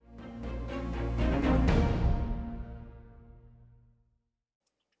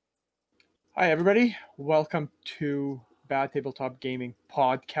Hi, everybody. Welcome to Bad Tabletop Gaming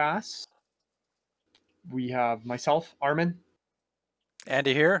Podcast. We have myself, Armin.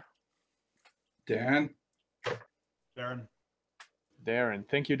 Andy here. Dan. Darren. Darren.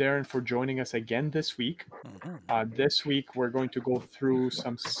 Thank you, Darren, for joining us again this week. Mm-hmm. This week, we're going to go through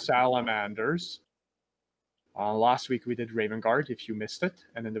some salamanders. Last week, we did Raven Guard, if you missed it,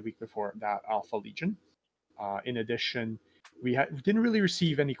 and then the week before that, Alpha Legion. In addition, we didn't really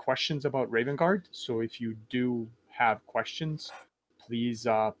receive any questions about Raven Guard, so if you do have questions, please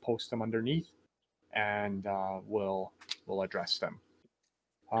post them underneath, and we'll address them.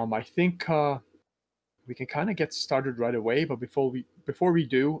 I think we can kind of get started right away, but before we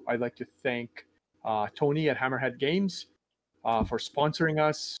do, I'd like to thank Tony at Hammerhead Games for sponsoring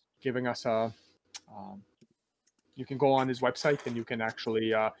us, giving us a. You can go on his website and you can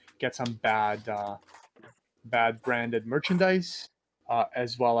actually get some bad branded merchandise,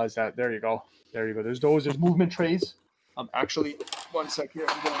 as well as that. There you go. There's movement trays. Actually, one sec here.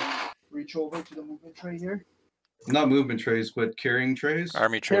 I'm going to reach over to the movement tray here. Not movement trays, but carrying trays.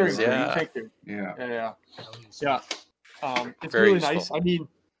 Army trays, Carrying yeah. tray, thank you. Yeah. Yeah. It's Very really useful. nice.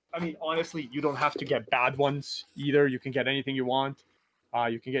 I mean, honestly, you don't have to get bad ones either. You can get anything you want.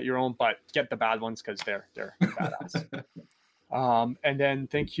 You can get your own, but get the bad ones because they're badass. And then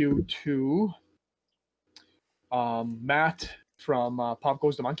thank you to Matt from Pop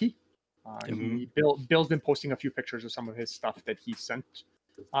Goes the Monkey. Bill's been posting a few pictures of some of his stuff that he sent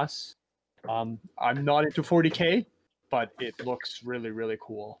us. I'm not into 40K, but it looks really, really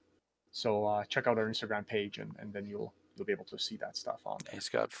cool. So check out our Instagram page, and then you'll be able to see that stuff on there. He's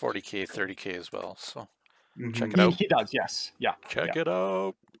got 40K, 30K as well, so Mhm. check it out. He does, yes. Yeah. Check it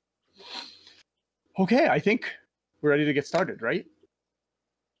out. Okay, I think we're ready to get started, right?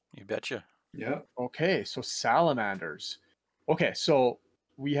 You betcha. Yeah. Okay, so salamanders. Okay, so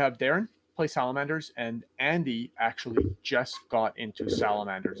we have Darren play salamanders, and Andy actually just got into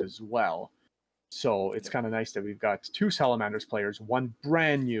salamanders as well. So it's kind of nice that we've got two salamanders players, one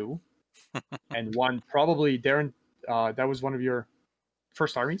brand new, and one probably Darren. That was one of your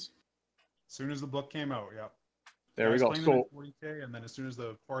first armies. As soon as the book came out, yeah. There I we was go. playing them So at 40K, and then as soon as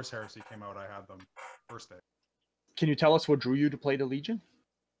the Forest Heresy came out, I had them first day. can you tell us what drew you to play the Legion?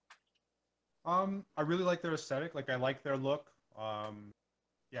 I really like their aesthetic. Like, I like their look.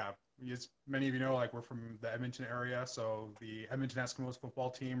 Yeah, as many of you know, like, we're from the Edmonton area, so the Edmonton Eskimos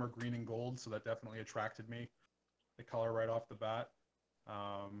football team are green and gold, so that definitely attracted me. The color right off the bat.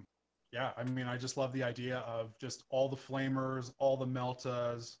 Yeah, I mean, I just love the idea of just all the flamers, all the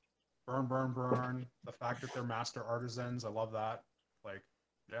meltas, burn, burn, burn. The fact that they're master artisans, I love that. Like,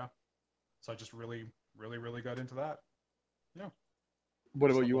 yeah. So I just really, really, really got into that. Yeah. What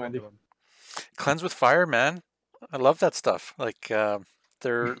Just about love you, the look Andy? of them. Cleanse with fire, man. I love that stuff. Like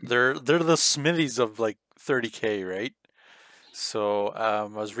they're the smithies of like 30K, right? So I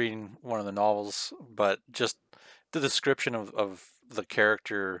was reading one of the novels, but just the description of the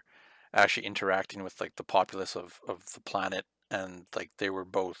character actually interacting with like the populace of the planet, and like they were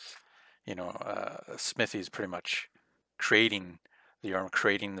both, smithies, pretty much creating the armor,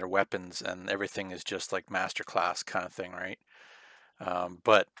 creating their weapons, and everything is just like masterclass kind of thing, right?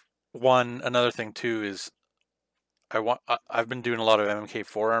 But another thing too is I've been doing a lot of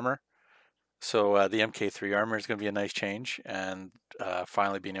MK4 armor, so the MK3 armor is going to be a nice change, and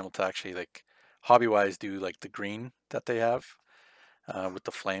finally being able to actually like hobby wise do like the green that they have with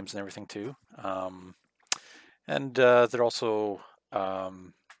the flames and everything too. And they're also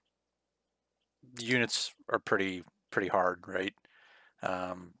the units are pretty hard, right?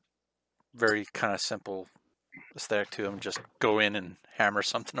 Very kind of simple aesthetic to them. Just go in and hammer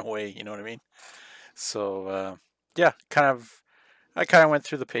something away. You know what I mean? So yeah, I kind of went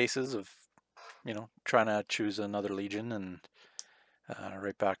through the paces of trying to choose another legion, and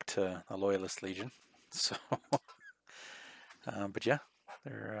right back to a loyalist legion. So, but yeah,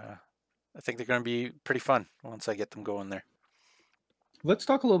 they're. I think they're going to be pretty fun once I get them going there. Let's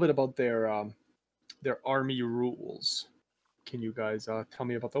talk a little bit about their army rules. Can you guys tell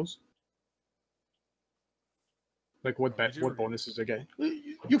me about those? Like what bonuses they get?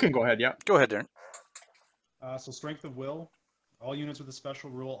 You can go ahead. Yeah. Go ahead, Darren. So Strength of Will. All units with a special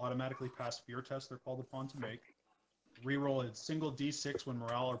rule automatically pass fear tests they're called upon to make. Reroll a single d6 when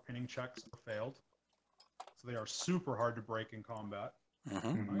morale or pinning checks are failed. So they are super hard to break in combat.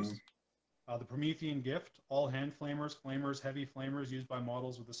 Mm-hmm. Nice. The Promethean Gift. All hand flamers, heavy flamers used by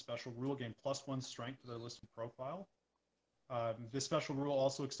models with a special rule gain +1 strength to their listed profile. This special rule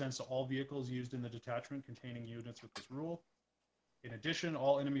also extends to all vehicles used in the detachment containing units with this rule. In addition,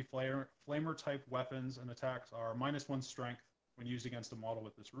 all enemy flamer type weapons and attacks are -1 strength when used against a model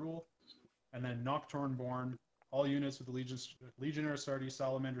with this rule. And then Nocturneborn, all units with the Legionnaire Astartes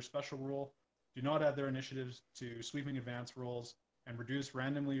Salamander special rule do not add their initiatives to sweeping advance rolls and reduce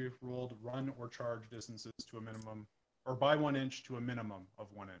randomly rolled run or charge distances to a minimum, or by 1 inch to a minimum of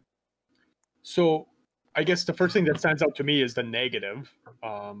 1 inch. So I guess the first thing that stands out to me is the negative.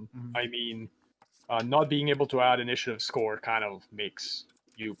 Mhm. I mean, not being able to add initiative score kind of makes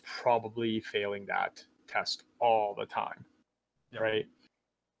you probably failing that test all the time, Yep. right?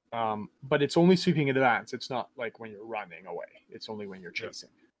 But it's only sweeping in advance. It's not like when you're running away. It's only when you're Yep. chasing,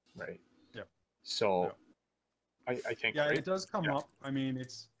 right? Yep. So Yep. I think Yeah, right? it does come Yeah. up. I mean,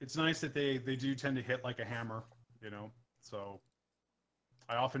 it's nice that they do tend to hit like a hammer, So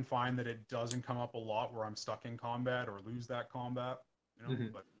I often find that it doesn't come up a lot where I'm stuck in combat or lose that combat,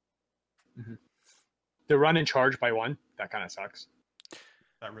 Mhm. But The run and charge by 1, that kind of sucks.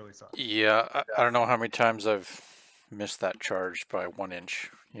 that really sucks. Yeah, I don't know how many times I've missed that charge by 1 inch.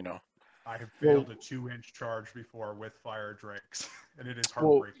 I have failed a 2-inch charge before with fire drakes, and it is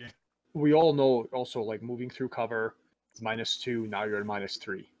Well, heartbreaking. we all know also like moving through cover, it's -2, now you're at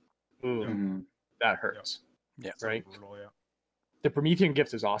 -3. Ooh, Mhm. that hurts. Yeah. So Right. brutal, yeah. The Promethean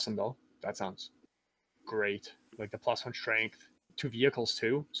gift is awesome though. That sounds great. Like the +1 strength, 2 vehicles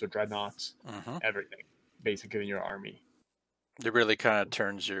too, so dreadnoughts, Hmm. everything basically in your army. It really kind of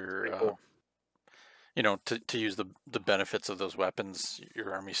turns your, Pretty cool. to use the benefits of those weapons.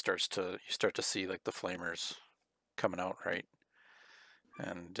 Your army you start to see like the flamers coming out, right?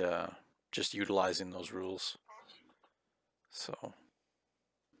 And just utilizing those rules. So,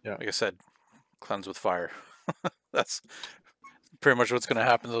 Yeah. like I said, cleanse with fire. That's pretty much what's going to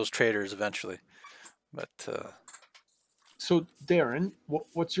happen to those traders eventually. But So Darren,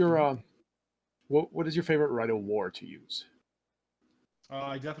 what's your what is your favorite rite of war to use?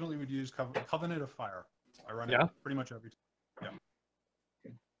 I definitely would use Covenant of Fire. I run Yeah? it pretty much every time.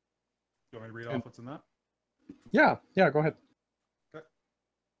 Yeah. Do you want me to read And- off what's in that? Yeah, go ahead.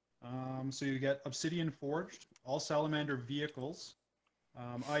 Okay. So you get Obsidian Forged, all Salamander vehicles,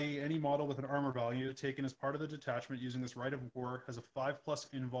 i.e. any model with an armor value taken as part of the detachment using this rite of war has a 5+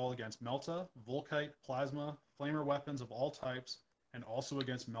 invul against Melta, Volkite, Plasma, Flamer weapons of all types, and also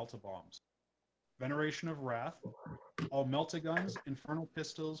against Melta bombs. Veneration of Wrath, all Melta guns, Infernal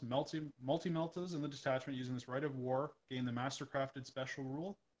pistols, multi-Meltas in the detachment using this rite of war gain the Mastercrafted special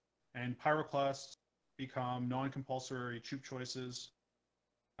rule, and Pyroclasts become non-compulsory troop choices.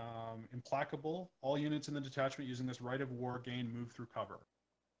 Implacable, all units in the detachment using this rite of war gain move through cover.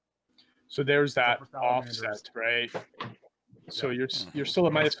 So there's that for salamanders. offset, right? So Yeah. you're still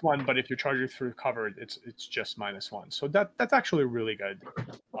at -1, but if you're charging through cover, it's just -1. So that's actually really good.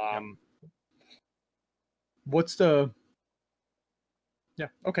 What's the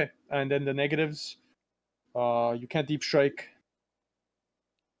okay, and then the negatives, you can't deep strike,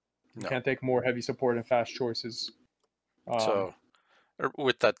 you no. can't take more heavy support and fast choices. So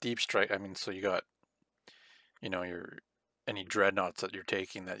with that deep strike, I mean, so you got, your any dreadnoughts that you're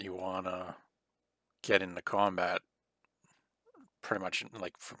taking that you want to get into combat. Pretty much,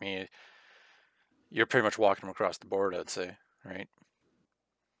 like for me, you're pretty much walking them across the board, I'd say, right?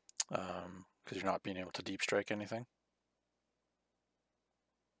 Because you're not being able to deep strike anything.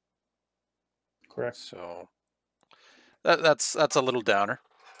 Correct. So that's a little downer,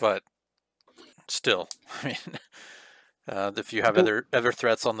 but still, I mean, if you have Well- other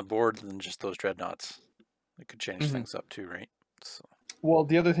threats on the board than just those dreadnoughts, it could change Mhm. things up too, right? So Well,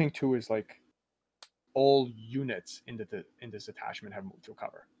 the other thing too is like all units in this attachment have moved through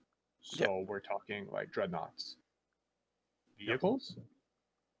cover. So we're talking like dreadnoughts, vehicles.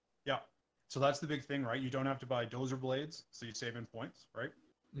 Yeah. So that's the big thing, right? You don't have to buy dozer blades, so you save in points, right?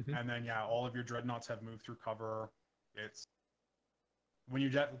 Mhm. And then all of your dreadnoughts have moved through cover. It's when you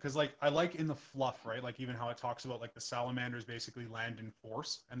get because like I like in the fluff, right? Like even how it talks about like the salamanders basically land in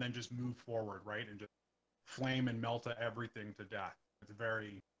force and then just move forward, right? And just flame and melt everything to death. It's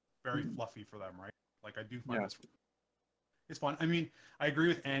very, very fluffy for them, right? Like I do find Yeah. it's fun. I mean, I agree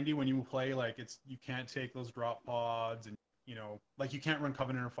with Andy when you play like you can't take those drop pods and like you can't run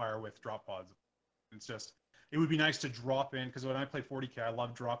Covenant of Fire with drop pods. It's just it would be nice to drop in because when I play 40k, I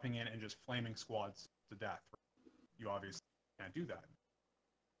love dropping in and just flaming squads to death. You obviously can't do that.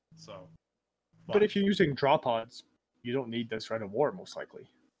 So, But if you're using draw pods, you don't need this rite of war most likely,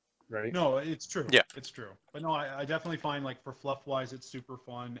 right? no, it's true. Yeah. It's true. But no, I definitely find like for fluff wise, it's super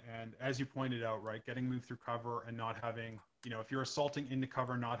fun. And as you pointed out, right, getting moved through cover and not having, if you're assaulting into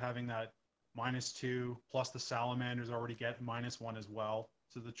cover, not having that -2 plus the salamanders already get -1 as well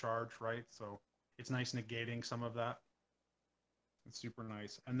to the charge, right? So it's nice negating some of that. It's super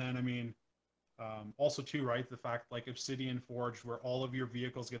nice. And then, I mean, Also, too, right? The fact like Obsidian Forge, where all of your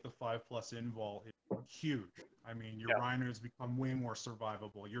vehicles get the 5+ invul, is huge. I mean, your rhinos become way more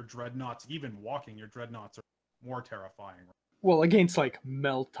survivable. Your dreadnoughts, even walking, your dreadnoughts are more terrifying. Well, against like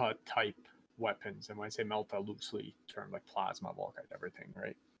Melta type weapons, and when I say Melta, loosely termed like plasma, Volkite, everything,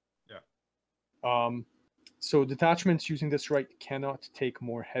 right? Yeah. So detachments using this right cannot take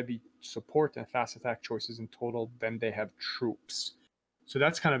more heavy support and fast attack choices in total than they have troops. So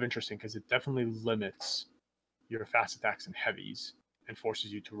that's kind of interesting because it definitely limits your fast attacks and heavies and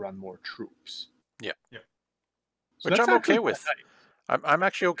forces you to run more troops. Yeah. Yeah. So Which that's I'm actually okay with. nice. I'm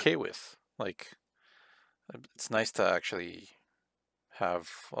actually okay with. Like, it's nice to actually have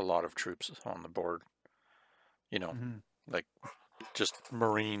a lot of troops on the board. You know, like just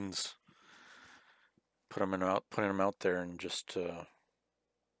Marines. Putting them out there, and just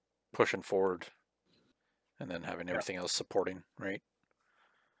pushing forward, and then having everything else supporting, right?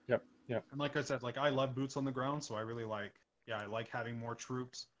 Yep. And like I said, like I love boots on the ground, so I really like, I like having more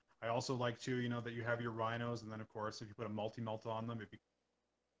troops. I also like too, that you have your rhinos, and then of course if you put a multi-melt on them, it becomes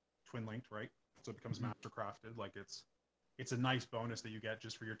twin linked, right? So it becomes master crafted. Like it's a nice bonus that you get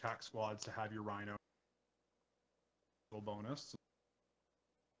just for your tac squads to have your rhino little bonus.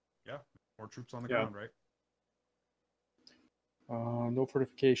 Yeah, more troops on the ground, right? No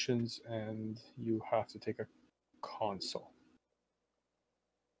fortifications, and you have to take a console.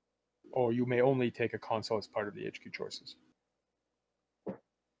 Or you may only take a console as part of the HQ choices.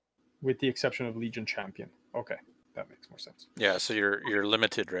 With the exception of Legion Champion. Okay, that makes more sense. Yeah, so you're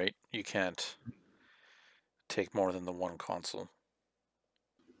limited, right? You can't take more than the one console.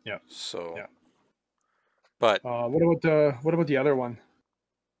 Yeah. So. Yeah. But what about the other one?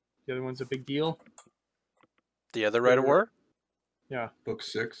 The other one's a big deal. The other Rite of War? Yeah. Book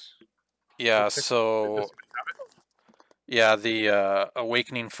 6. Yeah. Book 6? So. Yeah, the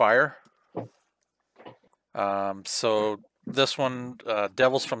Awakening Fire. So this one,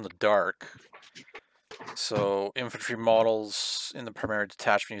 Devils from the Dark. So infantry models in the primary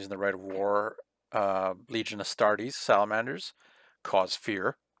detachment using the Rite of War, Legion Astartes, Salamanders, cause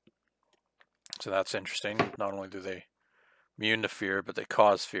fear. So that's interesting. Not only do they immune to fear, but they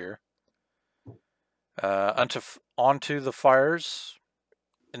cause fear. Onto the fires.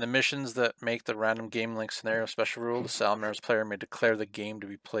 In the missions that make the random game link scenario special rule, the Salamanders player may declare the game to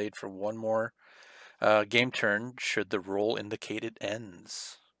be played for one more game turn should the role indicate it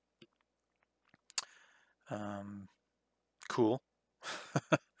ends. Cool.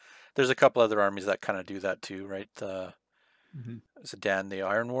 There's a couple other armies that kind of do that too, right? Is it Dan? The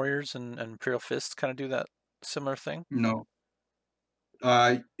Iron Warriors and Imperial Fists kind of do that similar thing? No.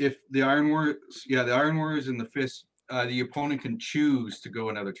 If the Iron Warriors, the Iron Warriors and the Fist, the opponent can choose to go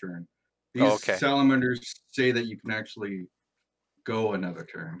another turn. These Salamanders say that you can actually go another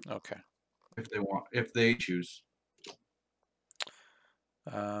turn. Okay. If they choose.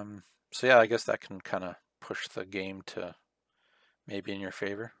 So yeah, I guess that can kind of push the game to maybe in your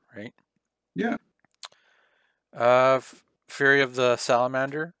favor, right? Yeah. Fury of the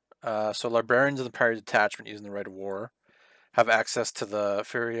Salamander. So librarians in the party detachment using the Rite of War have access to the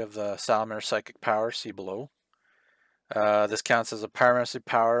Fury of the Salamander psychic power, see below. This counts as a pyromancy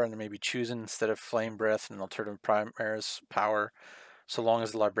power and may be chosen instead of flame breath and alternative primaris power, so long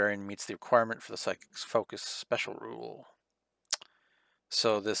as the librarian meets the requirement for the psychic's focus special rule.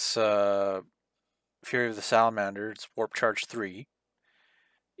 So this Fury of the Salamander, it's Warp Charge 3.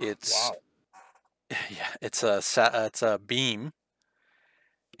 It's it's a beam,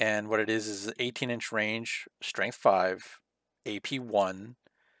 and what it is 18-inch range, strength 5, AP 1,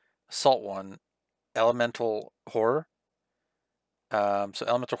 assault 1, elemental horror. So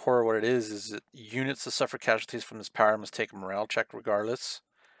elemental horror, what it is that units that suffer casualties from this power must take a morale check regardless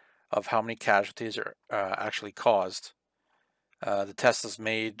of how many casualties are actually caused. The test is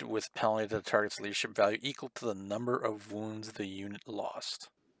made with penalty to the target's leadership value equal to the number of wounds the unit lost.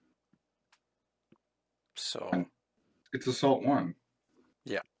 So it's assault 1.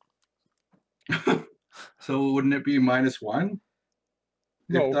 Yeah. So wouldn't it be -1?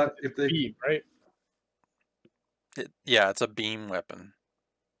 No, if they beam, right? It's a beam weapon.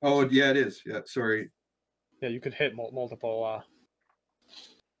 Oh yeah, it is. Yeah, sorry. Yeah, you could hit multiple.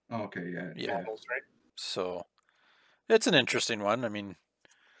 Okay, yeah. Models, right? So it's an interesting one. I mean,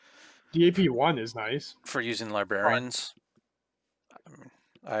 the AP 1 is nice for using librarians.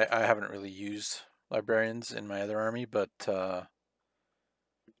 I haven't really used librarians in my other army, but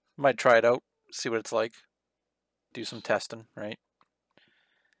might try it out, see what it's like, do some testing, right?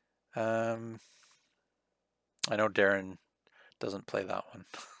 I know Darren doesn't play that one.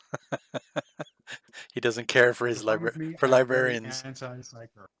 He doesn't care for his librarians.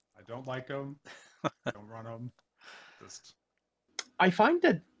 Anti-psyker. I don't like them. Don't run them. Just. I find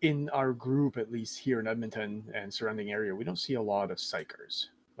that in our group, at least here in Edmonton and surrounding area, we don't see a lot of psychers.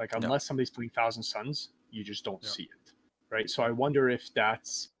 Like unless somebody's playing Thousand Suns, you just don't see it, right? So I wonder if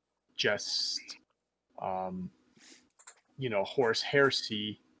that's just, Horus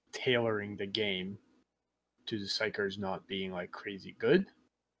Heresy tailoring the game to the psychers not being like crazy good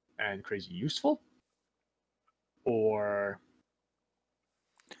and crazy useful, or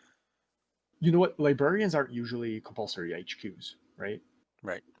you know what, librarians aren't usually compulsory HQs, right?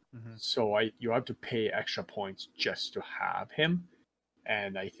 Right. Mm-hmm. So you have to pay extra points just to have him,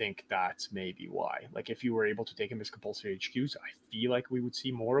 and I think that's maybe why. Like if you were able to take him as compulsory HQs, I feel like we would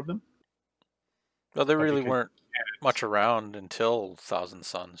see more of them. Well, there really weren't much around until Thousand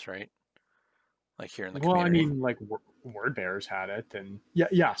Suns, right? Like here in the community. Well, I mean, like Word Bearers had it, and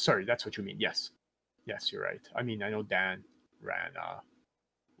yeah. Sorry, that's what you mean. Yes, you're right. I mean, I know Dan ran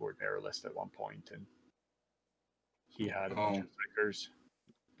Word Bearer list at one point, and he had a bunch of strikers,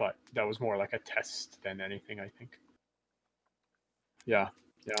 but that was more like a test than anything, I think. Yeah.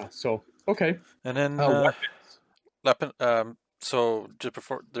 So okay. And then so just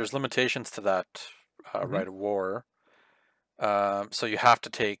before, there's limitations to that Rite of War. So you have to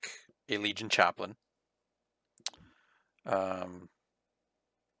take a Legion Chaplain.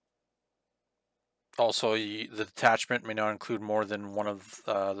 Also, the detachment may not include more than one of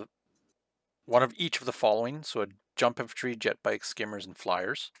each of the following. So a jump infantry, jet bikes, skimmers, and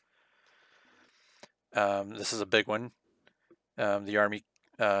flyers. This is a big one. The army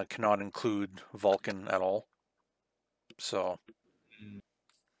cannot include Vulcan at all. So,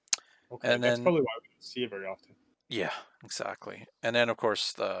 okay, and that's probably why we don't see it very often. Yeah, exactly. And then, of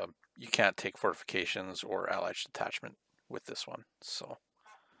course, you can't take fortifications or allied detachment with this one. So,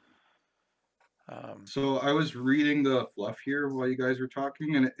 so I was reading the fluff here while you guys were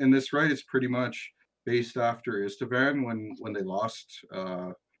talking, and this rite is pretty much based after Istvan when they lost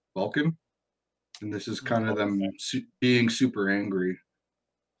Vulcan, and this is kind of them being super angry.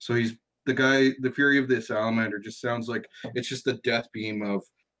 So he's the Fury of the Salamander just sounds like it's just a death beam of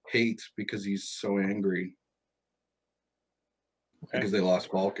hate because he's so angry. Okay. Because they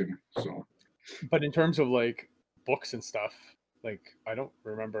lost Vulcan. So, but in terms of like books and stuff, like I don't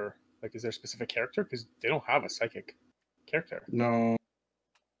remember. Like, is there a specific character? Because they don't have a psychic character. No.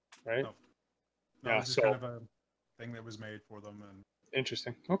 Right? No, it's just kind of a thing that was made for them. And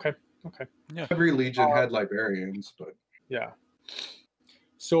interesting. Okay. Yeah. Every Legion had librarians, but yeah.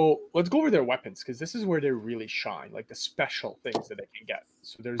 So let's go over their weapons, because this is where they really shine, like the special things that they can get.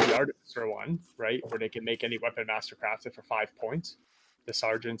 So there's the Artificer one, right, where they can make any weapon mastercrafted for 5 points. The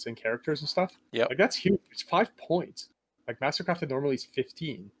sergeants and characters and stuff. Yeah. Like that's huge. It's 5 points. Like mastercrafted normally is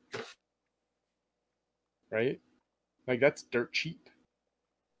 15. Right? Like that's dirt cheap.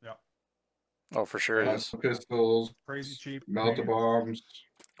 Yeah. Oh, for sure it is. Pistols, crazy cheap. Melta-bombs.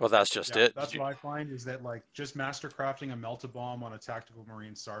 Well, that's just it. That's what I find is that like just mastercrafting a Melta-bomb on a tactical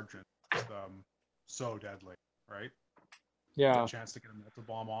marine sergeant is so deadly, right? Yeah. Get a chance to get a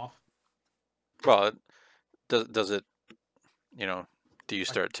Melta-bomb off. Well, does it? Do you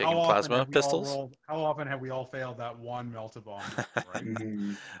start taking plasma pistols? How often have we all failed that one Melta-bomb? Right.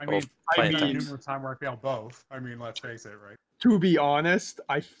 I mean, numerous time where I failed both. I mean, let's face it, right? To be honest,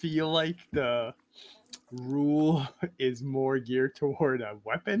 I feel like the rule is more geared toward a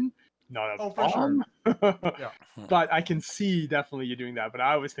weapon, not a bomb. For sure. Yeah. But I can see definitely you doing that. But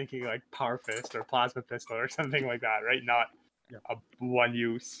I was thinking like power fist or plasma pistol or something like that, right? Not a one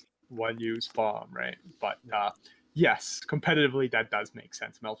use bomb, right? But yes, competitively that does make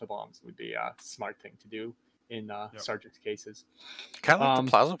sense. Melta bombs would be a smart thing to do in sergeant's cases. Kind of like the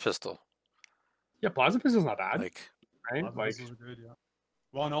plasma pistol. Yeah, plasma pistol's not bad. Right? Plasma pistols are good, yeah.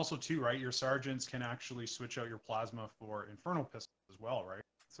 Well, and also too, right? Your sergeants can actually switch out your plasma for infernal pistols as well, right?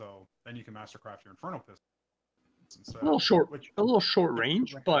 So then you can mastercraft your infernal pistol instead. A little short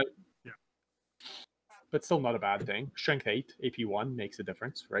range, but but still not a bad thing. Strength 8, AP 1 makes a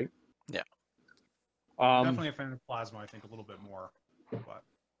difference, right? Yeah. Definitely a fan of plasma. I think a little bit more, but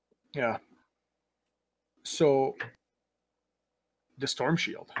yeah. So the Storm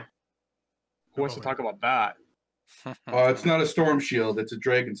Shield. Who wants to talk about that? It's not a Storm Shield. It's a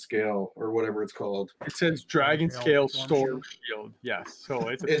Dragon Scale or whatever it's called. It says Dragon Scale Storm Shield. Yes, so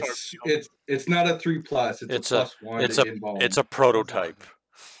it's a Storm Shield. It's not a 3+. It's a +1. It's a prototype.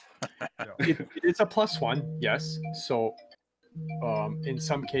 It's a +1. Yes. So in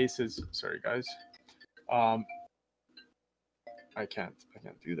some cases, sorry guys, I can't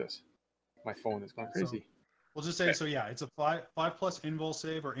do this. My phone is going crazy. So, we'll just say it's a 5+ invul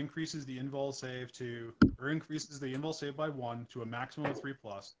save, or increases the invul save by 1 to a maximum of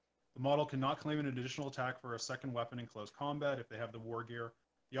 3+. The model cannot claim an additional attack for a second weapon in close combat if they have the war gear.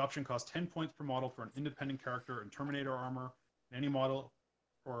 The option costs 10 points per model for an independent character in Terminator armor. And any model,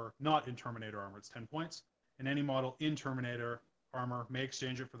 or not in Terminator armor, it's 10 points. And any model in Terminator armor may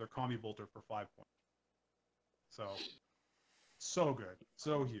exchange it for their combi bolter for 5 points. So good,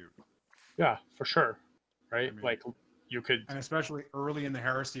 so huge. Yeah, for sure. Right? I mean, like you could, and especially early in the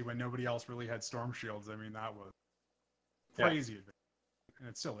heresy when nobody else really had storm shields. I mean, that was crazy, and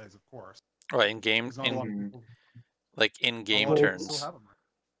it still is, of course. Right, in game, There's not a lot of people, like in game still turns. have them.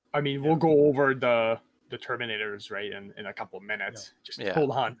 I mean, we'll go over the Terminators, right, in a couple of minutes. Just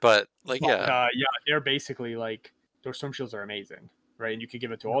hold on. But like, yeah, they're basically like, those storm shields are amazing, right? And you can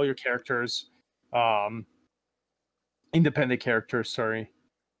give it to all your characters, independent characters, sorry.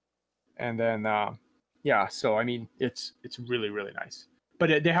 And then yeah, so I mean, it's really, really nice.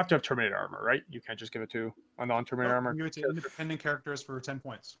 But they have to have Terminator armor, right? You can't just give it to a non-Terminator armor. You give it to independent characters for 10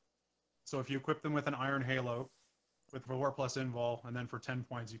 points. So if you equip them with an Iron Halo, with 4 plus invul, and then for 10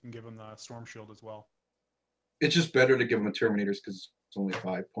 points, you can give them the Storm Shield as well. It's just better to give them Terminators because it's only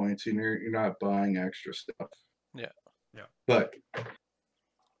 5 points, and you're not buying extra stuff. Yeah. But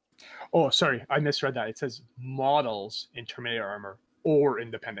oh, sorry, I misread that. It says models in Terminator armor or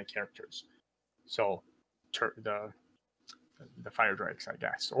independent characters. So the fire drakes, I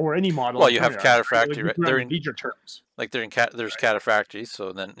guess, or any model. Well, you have Cataphractii, right? They're in major terms. Like they're in there's Cataphractii,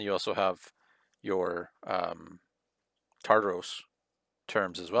 so then you also have your Tartaros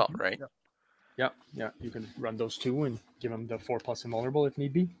terms as well, right? Yeah. You can run those two and give them the 4 plus invulnerable if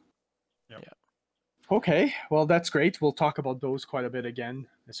need be. Yeah. Okay, well that's great. We'll talk about those quite a bit again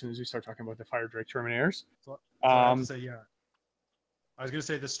as soon as we start talking about the fire drake Terminators. So I have to say, I was going to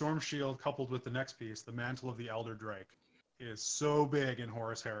say the Storm Shield coupled with the next piece, the Mantle of the Elder Drake, is so big in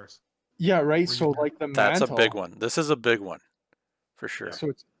Horus Heresy. Yeah, right. So like the That's mantle, a big one. This is a big one, for sure.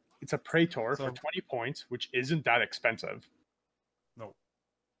 So it's a Praetor for 20 points, which isn't that expensive. No.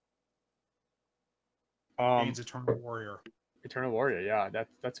 Gains Eternal Warrior. Eternal Warrior, yeah,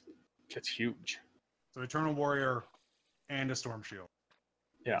 that's huge. So Eternal Warrior and a Storm Shield.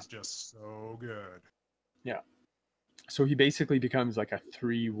 Yeah. It's just so good. Yeah. So he basically becomes like a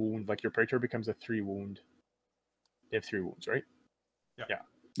 3 wound, like your Praetor becomes a 3 wound. They have 3 wounds, right?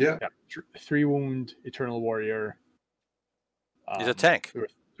 Yeah. 3 wound Eternal Warrior. He's a tank.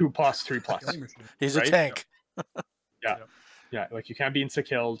 2 plus, 3 plus. He's right? a tank. Yeah, like you can't be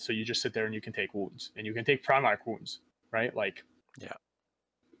insta-killed, so you just sit there and you can take wounds. And you can take Primarch wounds, right? Like, yeah.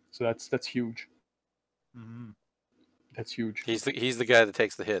 So that's huge. Mm-hmm. That's huge. He's the guy that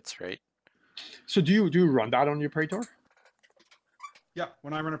takes the hits, right? So do you run that on your Praetor? Yeah,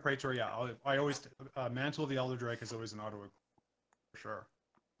 when I run a Praetor, I always Mantle of the Elder Drake is always an auto for sure.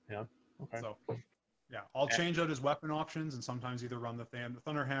 Yeah. Okay. So yeah, I'll change out his weapon options and sometimes either run the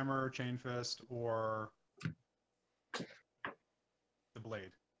Thunder Hammer, Chain Fist, or the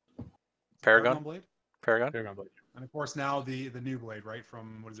Blade. Paragon Blade. Paragon Blade. And of course now the new Blade, right,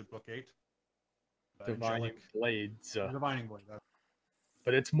 from what is it, book 8? Divining Blades. Divining Blade.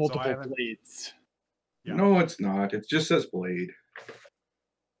 But it's multiple blades. Yeah. No, it's not. It just says Blade.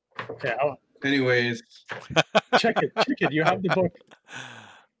 Okay. Anyways, check it. You have the book.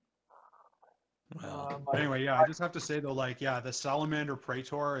 Anyway, I just have to say though, the Salamander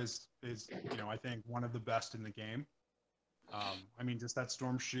Praetor is I think one of the best in the game. I mean, just that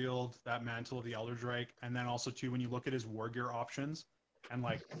Storm Shield, that Mantle of the Elder Drake, and then also too, when you look at his war gear options, and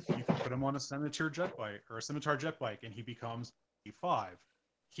you can put him on a Scimitar jet bike and he becomes E5.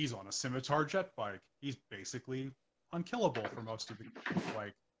 He's on a Scimitar jet bike. He's basically unkillable for most of the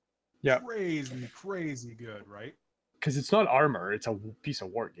crazy good, right? Because it's not armor; it's a piece of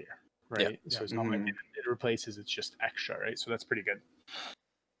war gear, right? Yeah. So it's not like it replaces; it's just extra, right? So that's pretty good.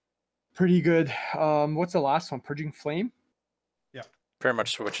 Pretty good. What's the last one? Purging Flame. Yeah. Very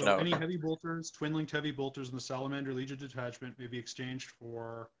much switching out. Any heavy bolters, twin-linked heavy bolters in the Salamander Legion detachment may be exchanged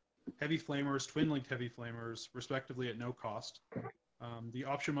for heavy flamers, twin-linked heavy flamers, respectively at no cost. The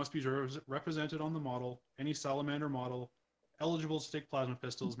option must be represented on the model. Any Salamander model eligible to take plasma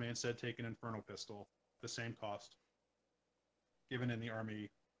pistols may instead take an Inferno pistol, the same cost, given in the army.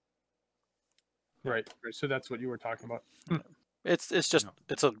 Right. So that's what you were talking about. It's just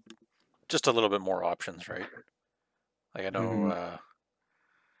just a little bit more options, right? Like I know,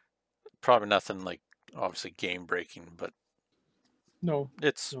 probably nothing like obviously game breaking, but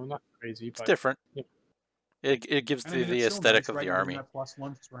it's not crazy. It's different. Yeah. It gives the aesthetic of the army. That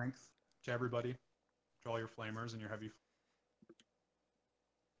 +1 strength to everybody, to all your flamers and your heavy.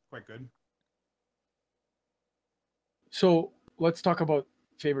 Quite good. So let's talk about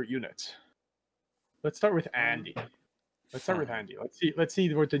favorite units. Let's start with Andy. Let's start with Andy. Let's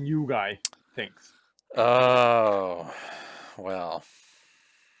see what the new guy thinks. Oh, well,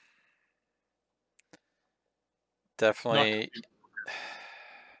 definitely.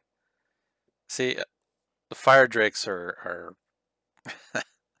 See, the fire drakes are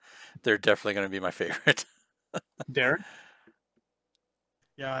they're definitely going to be my favorite. Darren?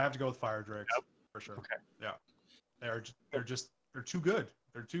 Yeah, I have to go with fire drakes for sure. Okay. Yeah, they're too good.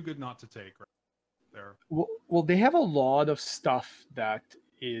 They're too good not to take. Right? They're well, they have a lot of stuff that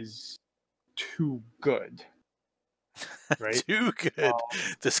is too good. Right? Too good.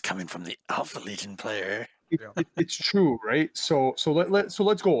 This coming from the Alpha Legion player. It's true, right? So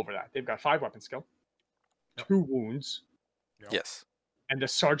let's go over that. They've got 5 weapon skill, 2 wounds. Yes. And the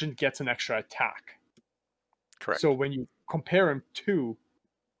sergeant gets an extra attack. Correct. So when you compare him to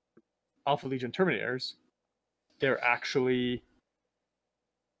Alpha Legion Terminators, they're actually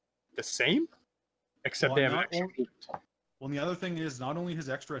the same, except they have an extra wound. Well, and the other thing is not only his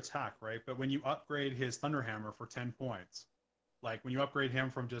extra attack, right? But when you upgrade his Thunderhammer for 10 points, like when you upgrade him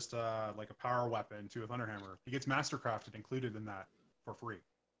from just like a power weapon to a Thunderhammer, he gets Mastercrafted included in that for free.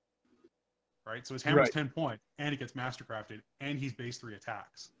 Right? So his hammer's 10 points, and he gets Mastercrafted, and he's base 3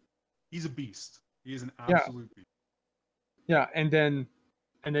 attacks. He's a beast. He is an absolute beast. Yeah, and then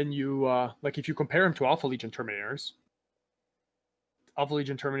you like if you compare him to Alpha Legion Terminators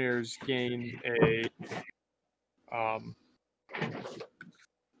gain a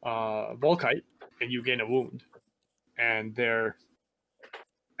Volkite, and you gain a wound. And their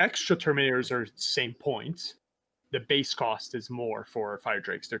extra Terminators are same points. The base cost is more for Fire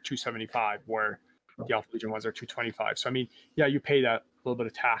Drakes. They're 275, where the Alpha Legion ones are 225. So I mean, yeah, you pay that little bit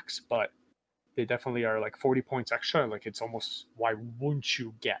of tax, but they definitely are like 40 points extra. Like it's almost, why wouldn't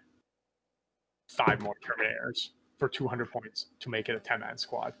you get 5 more Terminators for 200 points to make it a 10-man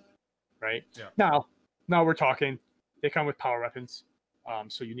squad, right? Yeah. Now we're talking. They come with power weapons,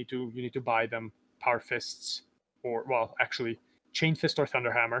 so you need to buy them power fists, or well, actually, chain fist or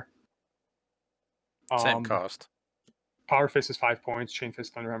thunderhammer. Same cost. Power fist is 5 points. Chain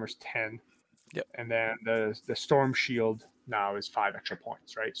fist, thunderhammer is 10. Yep. And then the storm shield now is 5 extra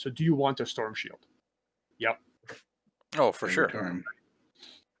points, right? So do you want a storm shield? Yep. Oh, for sure. Time.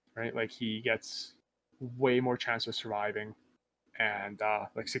 Right, like he gets way more chance of surviving, and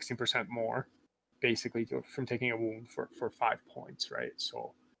like 16% more, basically, from taking a wound for 5 points, right?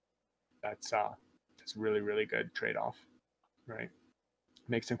 So that's really, really good trade-off, right?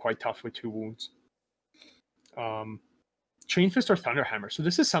 Makes him quite tough with 2 wounds. Chain fist or thunderhammer. So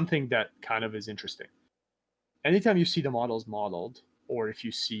this is something that kind of is interesting. Anytime you see the models modeled, or if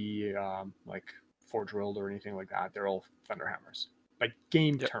you see like Forge World or anything like that, they're all thunderhammers, like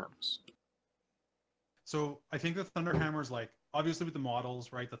game terms. So I think the Thunderhammers, like obviously with the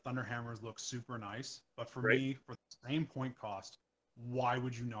models, right? The Thunderhammers look super nice, but for me, for the same point cost, why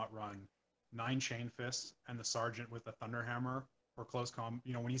would you not run 9 chain fists and the sergeant with the Thunderhammer for close com?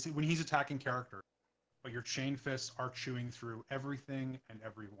 You know, when he's attacking character, but your chain fists are chewing through everything and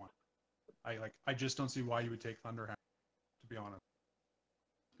everyone. I just don't see why you would take Thunderhammer, to be honest.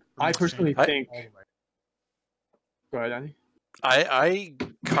 I personally think. Go ahead, Andy. I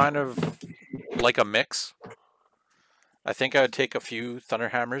kind of like a mix. I think I would take a few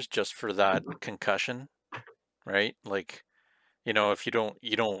Thunderhammers just for that concussion, right? Like, you know, if you're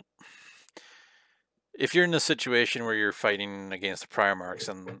in a situation where you're fighting against the Primarchs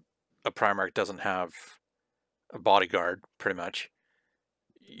and a Primarch doesn't have a bodyguard, pretty much,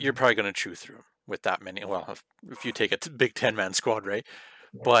 you're probably going to chew through them with that many. Well, if you take a big 10-man squad, right?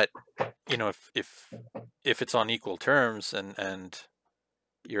 But you know, if it's on equal terms and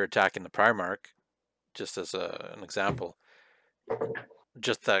you're attacking the Primarch, just as an example,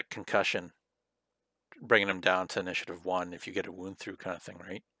 just that concussion, bringing them down to initiative 1 if you get a wound through kind of thing,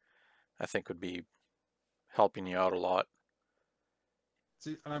 right? I think would be helping you out a lot.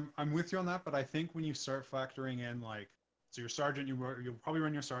 See, and I'm with you on that, but I think when you start factoring in, like, so your sergeant, you'll probably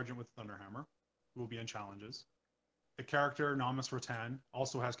run your sergeant with Thunderhammer, who will be in challenges. The character Namus Ratan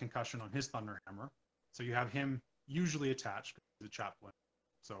also has concussion on his Thunderhammer, so you have him usually attached because he's a chaplain.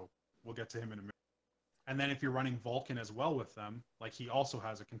 So we'll get to him in a minute. And then if you're running Vulcan as well with them, like he also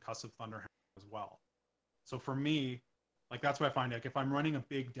has a concussive Thunderhammer as well. So for me, like that's why I find like if I'm running a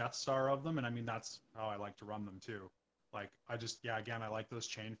big Death Star of them, and I mean that's how I like to run them too. Like I just again I like those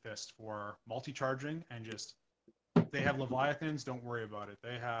chain fists for multi-charging, and just if they have Leviathans, don't worry about it.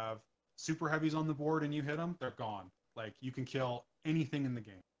 They have super heavies on the board and you hit them, they're gone. Like you can kill anything in the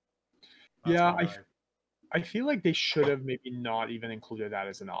game. That's I feel like they should have maybe not even included that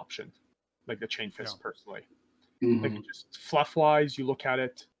as an option, like the chain fist personally. Like just fluff wise, you look at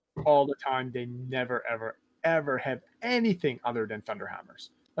it all the time, they never ever ever have anything other than Thunderhammers.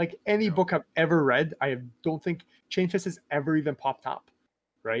 Like any book I've ever read, don't think Chain Fist has ever even popped up,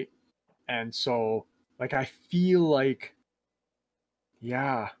 right? And so, like, I feel like,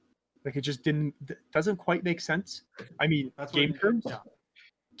 yeah, like it just doesn't quite make sense. I mean, game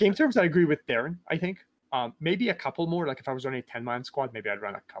terms, I agree with Darren. I think maybe a couple more. Like if I was running a 10-man squad, maybe I'd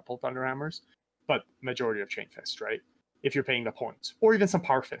run a couple Thunderhammers, but majority of Chain Fist, right? If you're paying the points, or even some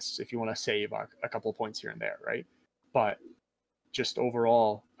Power Fists if you want to save a couple points here and there, right? But just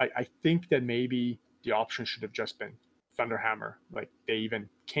overall, I think that maybe the option should have just been Thunderhammer. Like they even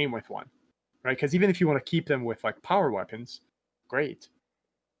came with one, right? Because even if you want to keep them with like power weapons, great.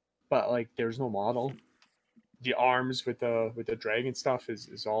 But like there's no model. The arms with the dragon stuff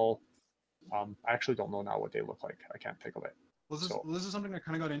is all. I actually don't know now what they look like. I can't think of it. Well, this is something I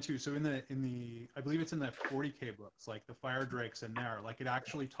kind of got into. So in the I believe it's in the 40K books, like the Fire Drakes in there, like it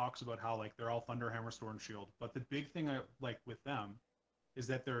actually talks about how like they're all Thunderhammer, Storm Shield. But the big thing I like with them is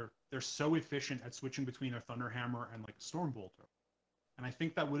that they're so efficient at switching between their Thunderhammer and like a Storm Bolter. And I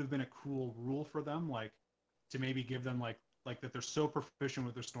think that would have been a cool rule for them, like to maybe give them like that they're so proficient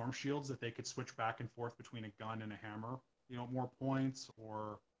with their Storm Shields that they could switch back and forth between a gun and a hammer, more points,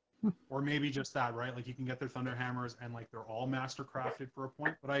 or maybe just that, right? Like you can get their Thunderhammers and like they're all master crafted for a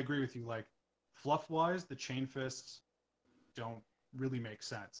point. But I agree with you, like fluff wise, the Chain Fists don't really make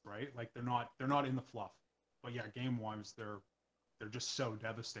sense, right? Like they're not in the fluff. But yeah, game wise, they're just so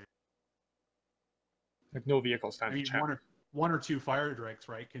devastating. Like no vehicle stand. I mean, one or two Fire Drakes,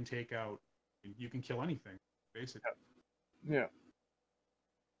 right, can take out. You can kill anything, basically. Yeah.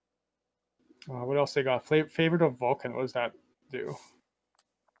 What else they got? Favorite of Vulcan. What does that do?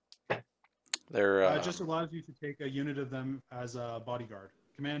 They're just allows you to take a unit of them as a bodyguard,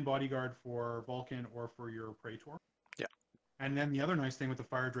 command bodyguard for Vulcan or for your Praetor. Yeah. And then the other nice thing with the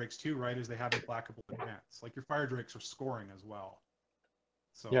Fire Drakes too, right, is they have implacable advance. Like your Fire Drakes are scoring as well.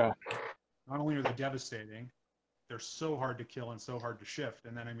 So yeah, not only are they devastating, they're so hard to kill and so hard to shift.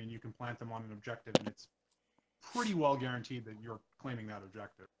 And then I mean, you can plant them on an objective, and it's pretty well guaranteed that you're claiming that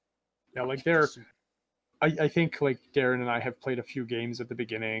objective. Yeah, like they're. I think like Darren and I have played a few games at the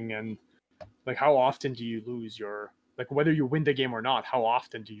beginning, and like how often do you lose your whether you win the game or not? How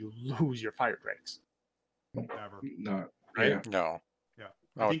often do you lose your Fire Drakes? Never. No. Right? Yeah. No. Yeah.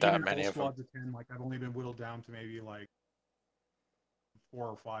 Not I think that even many of them. squads of 10, like I've only been whittled down to maybe like 4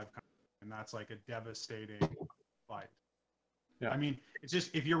 or 5, and that's like a devastating fight. Yeah. I mean, it's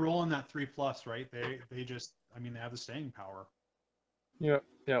just if you're rolling that 3+, right? They just, I mean, they have the staying power. Yeah,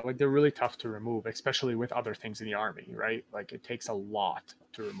 like they're really tough to remove, especially with other things in the army, right? Like it takes a lot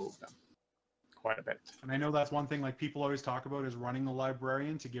to remove them, quite a bit. And I know that's one thing like people always talk about is running the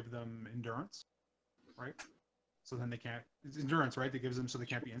librarian to give them endurance, right? So then they can't. It's endurance, right? That gives them so they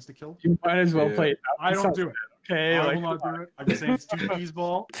can't be insta killed. You might as well play it. I don't do it. Okay, I will not do it. I'm just saying it's 2 keys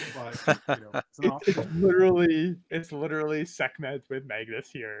ball, but it's an option. It's literally Sekhmet with Magnus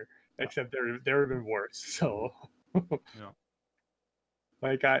here, except they're even worse. So. Yeah.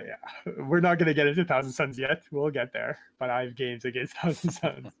 Like we're not gonna get into Thousand Suns yet. We'll get there, but I have games against Thousand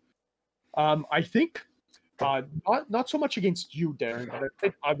Suns. I think not so much against you, Darren, but I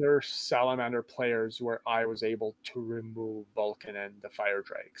think other Salamander players where I was able to remove Vulcan and the Fire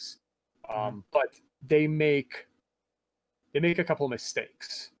Drakes. But they make a couple of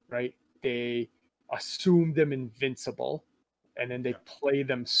mistakes, right? They assume them invincible, and then they play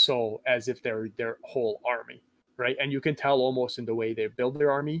them so as if they're their whole army. Right, and you can tell almost in the way they build their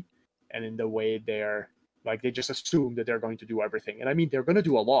army, and in the way they're like they just assume that they're going to do everything. And I mean, they're going to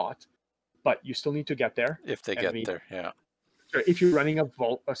do a lot, but you still need to get there. If they get there, yeah. If you're running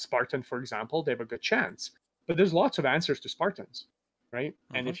a Spartan, for example, they have a good chance. But there's lots of answers to Spartans, right?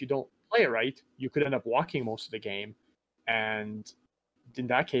 Mm-hmm. And if you don't play it right, you could end up walking most of the game, and in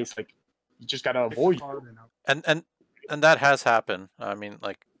that case, like you just got to avoid. And that has happened. I mean,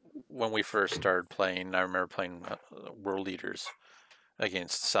 like. When we first started playing, I remember playing World Leaders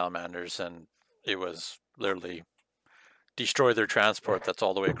against Salamanders, and it was literally destroy their transport that's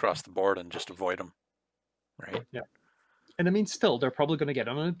all the way across the board and just avoid them, right? Yeah. And I mean, still, they're probably going to get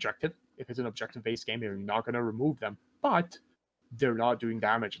on an objective. If it's an objective-based game, you're not going to remove them, but they're not doing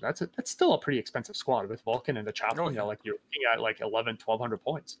damage. That's still a pretty expensive squad with Vulcan and the Chaplain. Like you're looking at like 1,100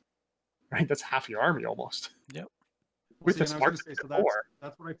 points, right? That's half your army almost. Yep. With the Spartan, so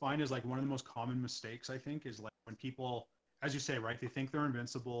that's what I find is like one of the most common mistakes I think is like when people, as you say, right, they think they're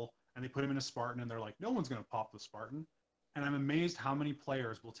invincible and they put them in a Spartan and they're like, no one's going to pop the Spartan. And I'm amazed how many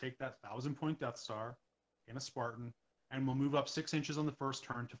players will take that 1,000-point Death Star in a Spartan and will move up 6 inches on the first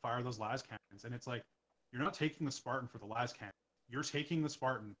turn to fire those las cannons. And it's like, you're not taking the Spartan for the las cannon. You're taking the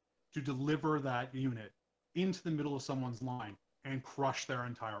Spartan to deliver that unit into the middle of someone's line and crush their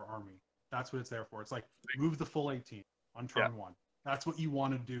entire army. That's what it's there for. It's like move the full 18 on turn 1. That's what you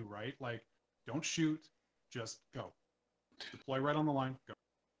want to do, right? Like, don't shoot, just go. Deploy right on the line, go.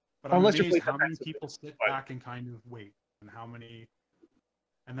 But I'm amazed how many people sit back and kind of wait, and how many,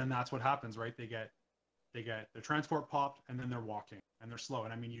 and then that's what happens, right? They get their transport popped, and then they're walking, and they're slow.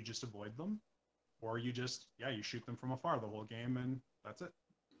 And I mean, you just avoid them, or you just, you shoot them from afar the whole game, and that's it.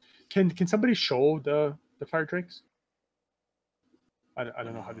 Can somebody show the fire drakes? I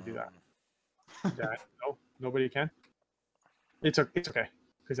don't know how to do that. No, nobody can. It's okay,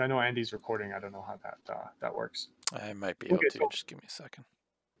 because I know Andy's recording. I don't know how that works. I might be able to. So, just give me a second.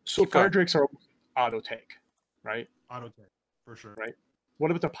 So fire drakes are auto take, right? Auto take, for sure. Right.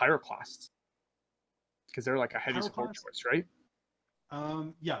 What about the pyroclasts? Because they're like a heavy support choice, right?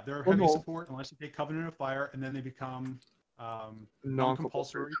 Yeah, they're heavy support unless you take Covenant of Fire, and then they become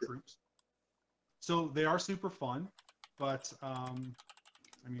non-compulsory troops. So they are super fun, but I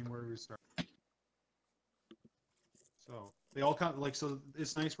mean, where do we start? So they all kind of like, so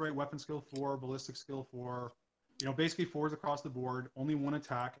it's nice, right? Weapon skill 4, ballistic skill 4. You know, basically 4s across the board. Only 1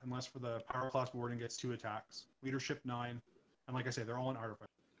 attack, unless for the Pyroclast Warden gets 2 attacks. Leadership 9, and like I say, they're all in Artificer.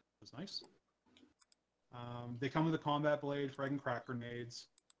 It's nice. They come with a combat blade, frag and crack grenades.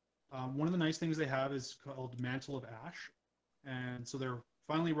 One of the nice things they have is called Mantle of Ash, and so their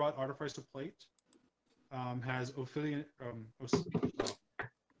finely wrought Artificer plate has Ophidian.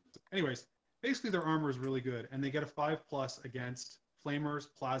 Anyways, basically their armor is really good, and they get a 5+ against Flamers,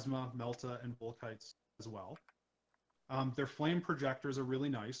 Plasma, Melta, and Volkites as well. Their flame projectors are really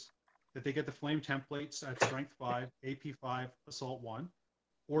nice. That they get the flame templates at Strength 5, AP 5, Assault 1,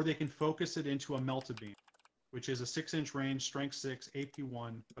 or they can focus it into a Melta beam, which is a 6-inch range, Strength 6, AP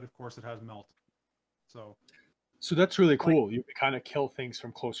 1, but of course it has Melt. So that's really cool. You can kind of kill things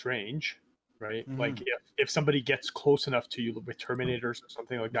from close range, right? Mm-hmm. Like if somebody gets close enough to you with Terminators or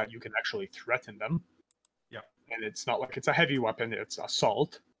something like that, you can actually threaten them. Yeah. And it's not like it's a heavy weapon, it's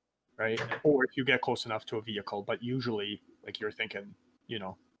assault, right? Or if you get close enough to a vehicle, but usually like you're thinking, you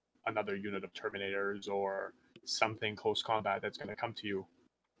know, another unit of Terminators or something close combat that's going to come to you,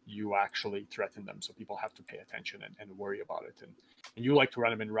 you actually threaten them. So people have to pay attention and worry about it. And you like to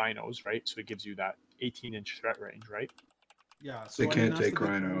run them in rhinos, right? So it gives you that 18-inch threat range, right? Yeah. So they can't take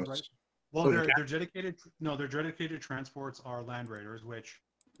rhinos. Right? Well, they're dedicated. No, their dedicated transports are Land Raiders, which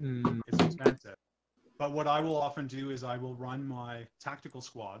is expensive. But what I will often do is I will run my tactical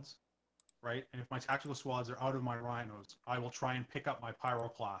squads, right? And if my tactical squads are out of my rhinos, I will try and pick up my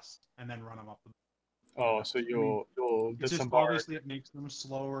Pyroclast and then run them up. So you'll it's just obviously it makes them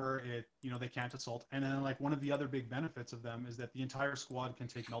slower. They can't assault. And then like one of the other big benefits of them is that the entire squad can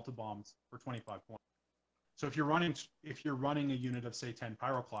take Melta bombs for 25 points. So if you're running a unit of say 10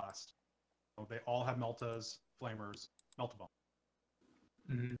 Pyroclast, they all have Meltas, Flamers, Melta bombs.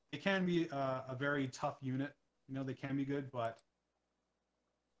 Mm-hmm. It can be a very tough unit. They can be good, but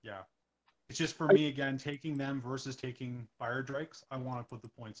yeah. It's just for me, again, taking them versus taking Fire Drakes, I want to put the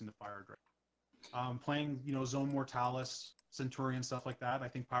points into Fire Drake. Playing, Zone Mortalis, Centurion, stuff like that, I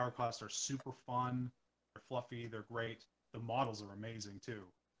think Pyroclasts are super fun. They're fluffy. They're great. The models are amazing, too.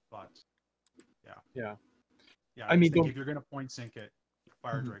 But, yeah. I mean, if you're going to point sync it,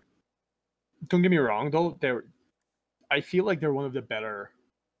 Fire Drake. Don't get me wrong, though. I feel like they're one of the better,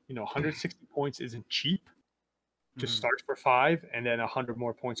 160 points isn't cheap to start for 5, and then 100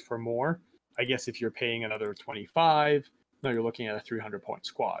 more points for more. I guess if you're paying another 25, now you're looking at a 300-point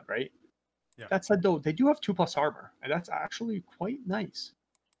squad, right? Yeah. That said, though, they do have 2+ armor, and that's actually quite nice.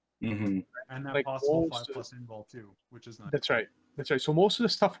 Mm-hmm. And that possible 5+ invul too, which is nice. That's right. So most of the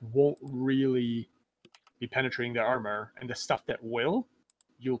stuff won't really be penetrating the armor, and the stuff that will,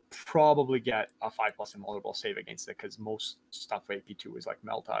 you'll probably get a 5+ invulnerable save against it, because most stuff for AP2 is like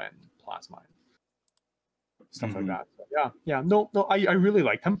Melta and Plasma and stuff like that. So yeah. No, I really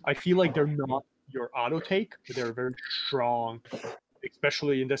like them. I feel like they're not your auto take, but they're very strong,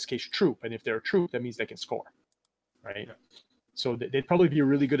 especially in this case, troop. And if they're a troop, that means they can score, right? Yeah. So they'd probably be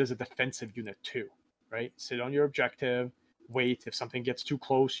really good as a defensive unit too, right? Sit on your objective, wait. If something gets too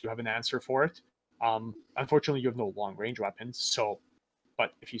close, you have an answer for it. Unfortunately, you have no long range weapons.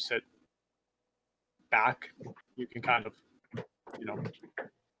 But if you sit back, you can kind of,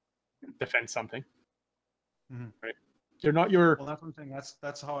 defend something, right? They're not your. Well, that's what I'm saying.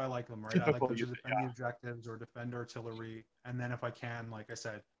 That's how I like them, right? I like them to defend the objectives or defend artillery, and then if I can, like I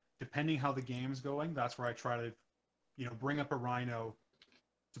said, depending how the game's going, that's where I try to, bring up a rhino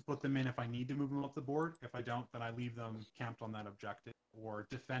to put them in if I need to move them up the board. If I don't, then I leave them camped on that objective or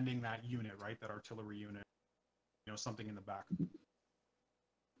defending that unit, right? That artillery unit, something in the back.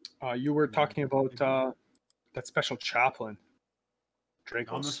 You were talking about That special chaplain. Nomus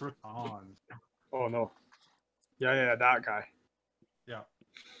Dracos. Raton. Oh no. Yeah, that guy. Yeah.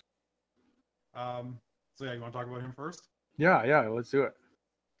 So yeah, you want to talk about him first? Yeah, let's do it.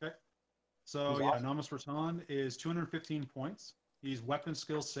 Okay. So He's yeah, awesome. Nomus Raton is 215 points. He's weapon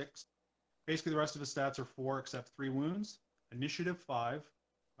skill 6. Basically, the rest of his stats are 4 except 3 wounds. Initiative 5,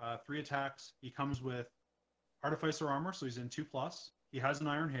 3 attacks. He comes with Artificer armor, so he's in 2+. He has an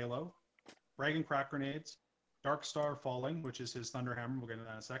Iron Halo, Frag and Crack Grenades, Dark Star Falling, which is his Thunder Hammer. We'll get into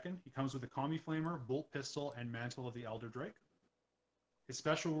that in a second. He comes with a Combi Flamer, Bolt Pistol, and Mantle of the Elder Drake. His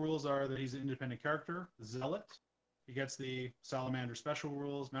special rules are that he's an independent character, Zealot. He gets the Salamander special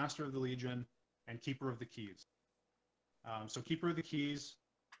rules, Master of the Legion, and Keeper of the Keys. So Keeper of the Keys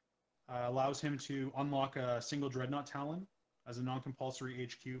allows him to unlock a single Dreadnought Talon as a non-compulsory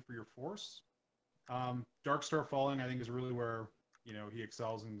HQ for your force. Dark Star Falling, I think, is really where he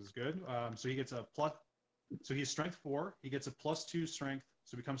excels and is good. So he gets a plus. So he's strength 4. He gets a +2 strength,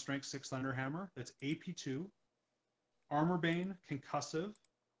 so becomes strength 6 Thunder Hammer. That's AP2. Armor Bane, concussive,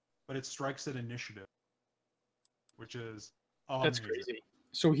 but it strikes at initiative, which is That's amazing. crazy.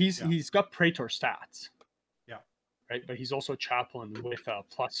 So he's got Praetor stats. Yeah. Right, but he's also chaplain with a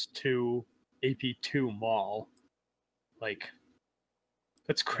 +2 AP2 maul. Like,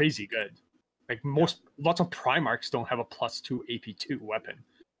 that's crazy good. Like lots of Primarchs don't have a +2 AP2 weapon.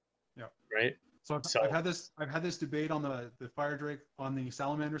 Yeah. Right. So I've had this debate on the Fire Drake on the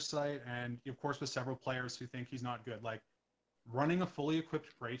Salamander site, and of course with several players who think he's not good. Like, running a fully equipped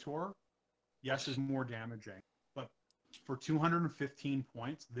Praetor, yes, is more damaging, but for 215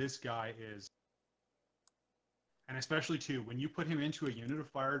 points, this guy is. And especially too, when you put him into a unit of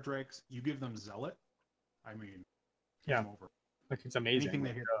Fire Drakes, you give them Zealot. I mean, game over. Like, it's amazing. Anything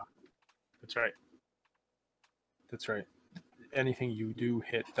they hit. That's right. That's right. Anything you do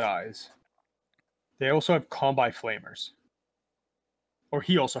hit dies. They also have Combi Flamers. Or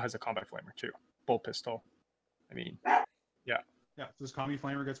he also has a Combi Flamer too. Bolt Pistol. I mean, yeah. Yeah, so this Combi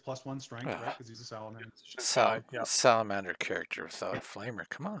Flamer gets +1 strength, right? Because he's a Salamander. Salamander character without a Flamer.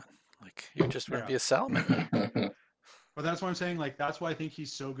 Come on. Like, you just wouldn't be a Salamander. But that's what I'm saying. Like, that's why I think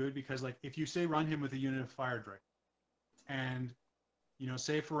he's so good, because, like, if you say run him with a unit of Fire Drake, and,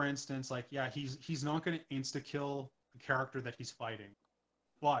 say for instance, like, yeah, he's not going to insta-kill the character that he's fighting.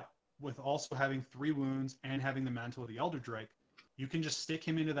 But with also having 3 wounds and having the Mantle of the Elder Drake, you can just stick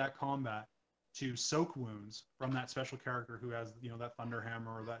him into that combat to soak wounds from that special character who has, that Thunder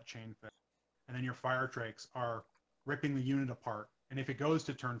Hammer or that Chain Fist. And then your Fire Drakes are ripping the unit apart. And if it goes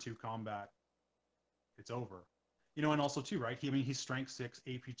to turn 2 combat, it's over. And also too, right? He's strength 6,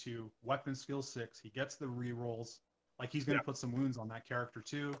 AP2, weapon skill 6. He gets the rerolls. Like, he's going to put some wounds on that character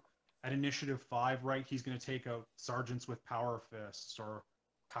too. At initiative 5, right? He's going to take out sergeants with power fists or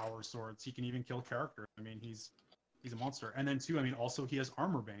power swords. He can even kill characters. I mean, he's a monster. And then too, also he has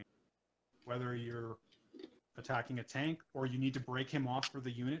Armor Bane. Whether you're attacking a tank or you need to break him off for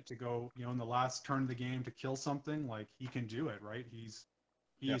the unit to go, in the last turn of the game to kill something, like, he can do it, right? He's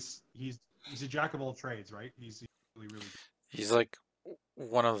a jack of all trades, right? He's really good. He's like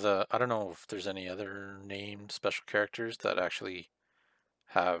one of the, I don't know if there's any other named special characters that actually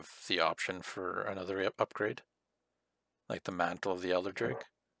have the option for another upgrade, like the Mantle of the Elder Drake.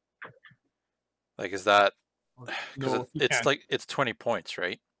 Like, is that, because it's 20 points,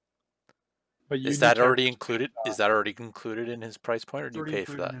 right? But is that already included? Is that already included in his price point, or do you pay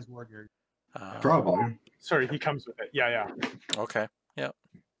for that? In his war gear. Probably. Sorry, he comes with it. Yeah. Okay. Yeah.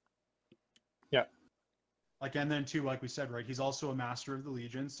 Like, and then too, like we said, right? He's also a Master of the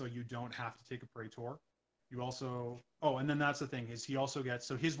Legion, so you don't have to take a Praetor. You also, and then that's the thing, is he also gets,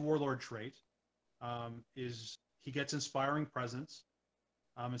 so his Warlord trait is he gets Inspiring Presence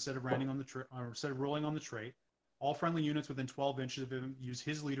instead of rolling on the trait. All friendly units within 12 inches of him use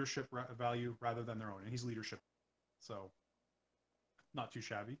his leadership value rather than their own, and he's leadership, so not too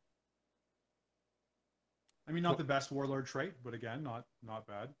shabby. I mean, not the best Warlord trait, but again, not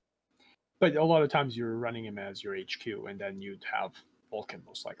bad. But a lot of times you're running him as your HQ, and then you'd have Vulcan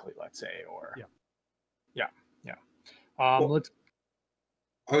most likely, let's say, or yeah. Well,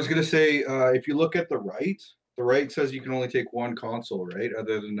 I was gonna say, if you look at the right says you can only take 1 console, right,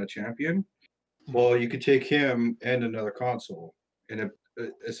 other than a champion. Well, you could take him and another console, and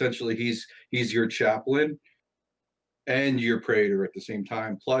essentially he's your chaplain and your Praetor at the same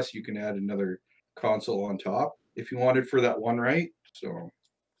time. Plus, you can add another console on top if you wanted for that one right. So,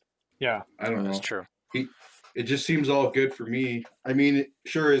 yeah, I don't know. That's true. It just seems all good for me. I mean,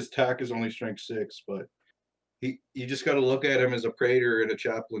 sure, his attack is only strength 6, but you just got to look at him as a Praetor and a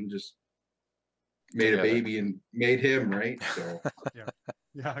chaplain. Just made a baby and made him, right? So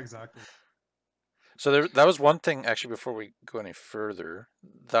yeah, exactly. So that was one thing actually. Before we go any further,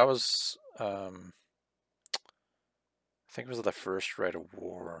 that was I think it was the first Rite of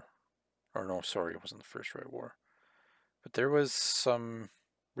War, or no, sorry, it wasn't the first Rite of War, but there was some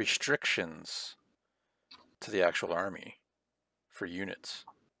restrictions to the actual army for units,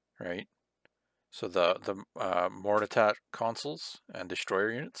 right? So the Mortar consoles and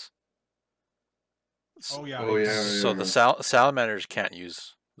destroyer units. Oh yeah. Oh, yeah. So the salamanders can't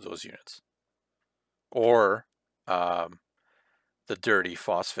use those units, or the dirty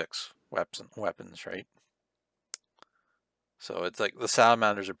Phosphex weapons, right? So it's like the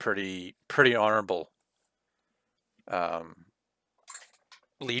salamanders are pretty honorable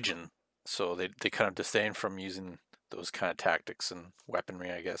legion, so they kind of disdain from using those kind of tactics and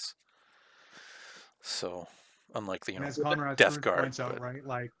weaponry, I guess. So unlike the as Conrad Death Guard points out, right?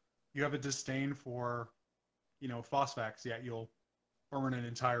 Like you have a disdain for, Phosphex, yet you'll burn an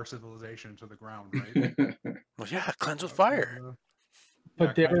entire civilization to the ground, right? Well, yeah, cleanse with fire.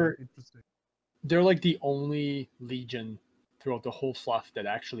 But yeah, kind of interesting. They're like the only legion throughout the whole fluff that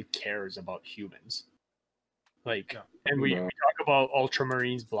actually cares about humans. Like, and we talk about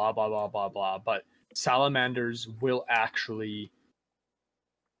ultramarines, blah blah blah blah blah, but salamanders will actually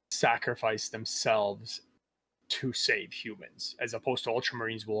sacrifice themselves to save humans, as opposed to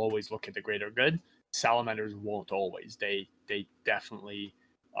ultramarines will always look at the greater good. Salamanders won't always. They definitely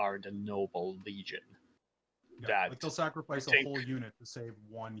are the noble legion. Yeah, like they'll sacrifice a whole unit to save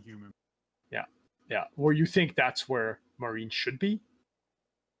one human. Yeah, yeah. Where you think that's where Marines should be?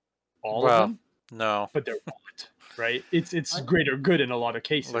 All of them? No, but they're not. Right? It's greater good in a lot of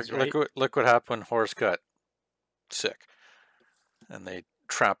cases. Look what happened when Horse got sick, and they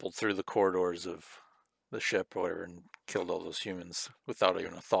trampled through the corridors of the ship or whatever and killed all those humans without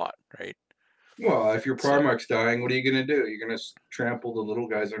even a thought, right? Well, if your Primarch's dying, what are you going to do? You're going to trample the little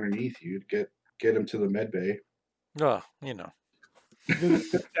guys underneath you to get them to the med bay. Oh,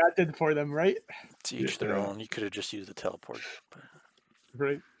 that did for them, right? To each their own. You could have just used the teleport. But...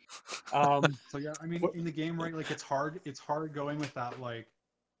 Right. So yeah, I mean, in the game, right? Like it's hard going with that, like,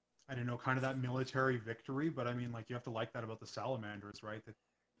 I don't know, kind of that military victory. But I mean, like you have to like that about the salamanders, right?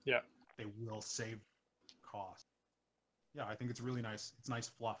 That they will save cost. Yeah, I think it's really nice. It's nice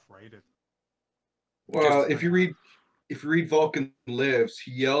fluff, right? Well, if you read Vulcan Lives,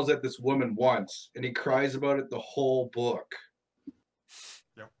 he yells at this woman once, and he cries about it the whole book.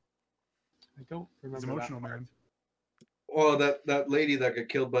 Yep. I don't remember. He's emotional, man. Well, that lady that got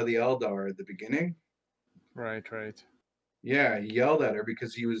killed by the Eldar at the beginning. Right. Yeah, he yelled at her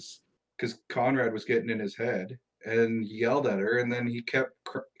because Conrad was getting in his head, and he yelled at her, and then he kept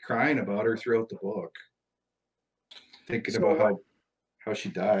crying about her throughout the book, thinking about how she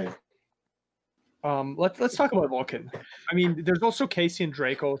died. Let's talk about Vulcan. I mean, there's also Casey and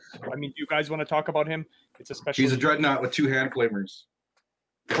Draco. I mean, do you guys want to talk about him? It's a special. He's a dreadnought with 2 hand flamers.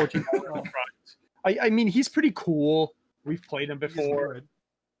 14 I mean, he's pretty cool. We've played him before.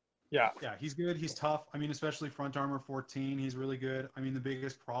 Yeah, he's good. He's tough. I mean, especially front armor 14, he's really good. I mean, the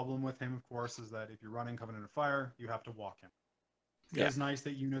biggest problem with him, of course, is that if you're running Covenant of Fire, you have to walk him. It is nice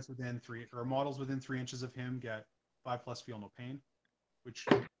that units within models within 3 inches of him get 5+ feel no pain, which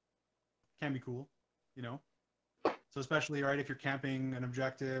can be cool, So especially, right, if you're camping an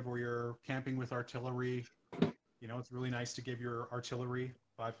objective or you're camping with artillery, it's really nice to give your artillery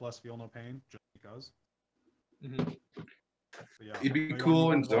 5+ feel no pain, just because. Mm-hmm. Yeah, he'd be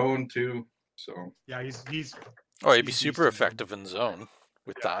cool in zone too. So yeah, he's. Oh, he'd be super effective in zone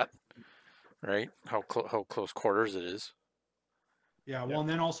with that, right? How close quarters it is. Yeah, well, and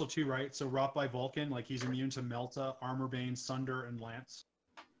then also too, right? So wrought by Vulcan, like he's immune to Melta, Armor Bane, Sunder, and Lance.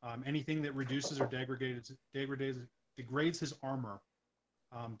 Anything that reduces or degrades his armor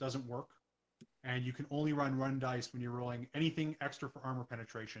doesn't work, and you can only run dice when you're rolling anything extra for armor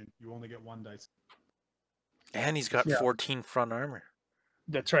penetration. You only get 1 dice. And he's got 14 front armor.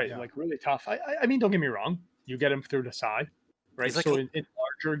 That's right. Yeah. Like really tough. I mean, don't get me wrong. You get him through the side, right? Like so in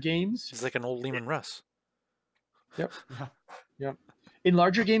larger games, he's like an old Lehman Russ. Yep. Yep. In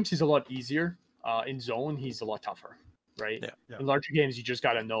larger games, he's a lot easier. In zone, he's a lot tougher, right? Yeah. In larger games, you just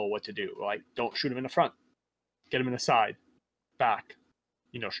got to know what to do. Like, don't shoot him in the front. Get him in the side, back.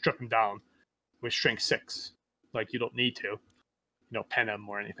 Strip him down with strength 6. Like, you don't need to, pen him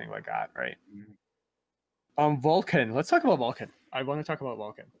or anything like that, right? Vulcan. Let's talk about Vulcan. I want to talk about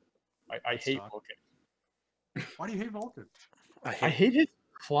Vulcan. I hate Vulcan. Why do you hate Vulcan? I hate his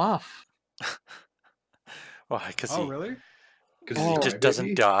fluff. Why? Because really? Because he just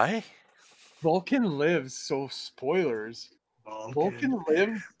doesn't die? Vulcan lives, so spoilers. Vulcan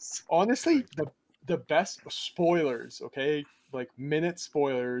lives. Honestly, the best spoilers, okay? Like minute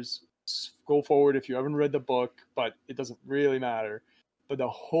spoilers, go forward if you haven't read the book, but it doesn't really matter. But the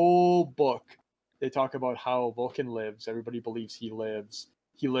whole book, they talk about how Vulcan lives. Everybody believes he lives.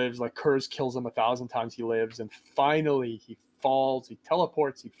 He lives, like Kurz kills him 1,000 times, he lives, and finally he falls, he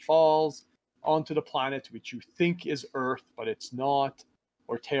teleports, he falls onto the planet which you think is Earth, but it's not,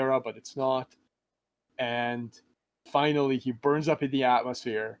 or Terra, but it's not. And finally he burns up in the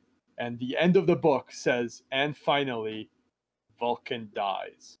atmosphere, and the end of the book says, and finally Vulcan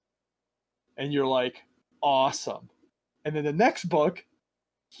dies. And you're like, awesome. And then the next book,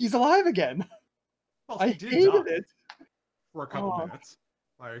 he's alive again. Well, I he did hated die it. for a couple minutes.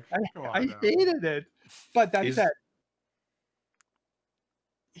 Like, come on I now. hated it. But that He's- said,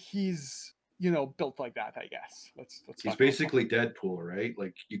 he's, built like that, I guess. Let's He's not go- basically Deadpool, right?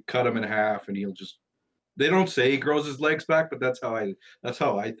 Like you cut him in half and he'll just. They don't say he grows his legs back, but that's how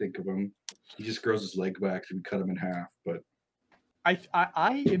I think of him. He just grows his leg back and we cut him in half. But I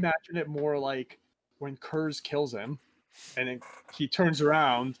imagine it more like when Kurz kills him, and then he turns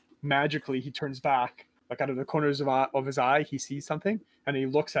around, magically he turns back, like out of the corners of his eye, he sees something, and he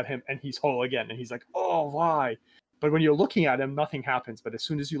looks at him, and he's whole again, and he's like, oh, why? But when you're looking at him, nothing happens. But as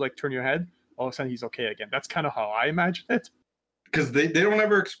soon as you like turn your head, all of a sudden he's okay again. That's kind of how I imagine it. because they don't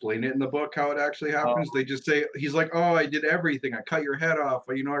ever explain it in the book how it actually happens. They just say he's like, oh, I did everything. I cut your head off.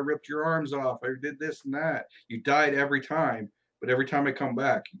 I ripped your arms off. I did this and that. You died every time, but every time I come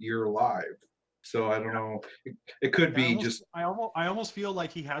back, you're alive. So I don't know. It could be just. I almost feel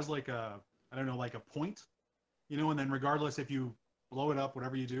like he has like a, I don't know, like a point, and then regardless if you blow it up,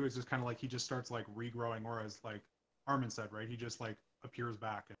 whatever you do, it's just kind of like he just starts like regrowing. Whereas like Armin said, right, he just like appears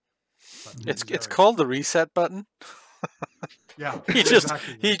back. It's called the reset button. Yeah, He's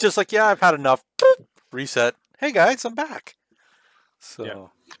just like, yeah, I've had enough. Boop, reset. Hey guys, I'm back. So Yeah.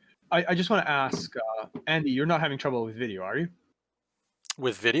 I just want to ask, Andy, you're not having trouble with video, are you?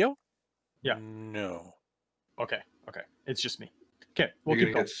 with video? Yeah. No. Okay. It's just me. Okay, we'll You're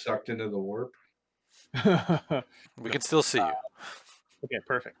keep gonna get sucked into the warp. going. We can still see you. Okay,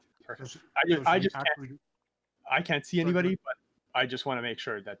 perfect. I can't see Sorry, anybody, but I just want to make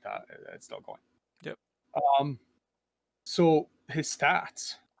sure that it's still going. Yep. So his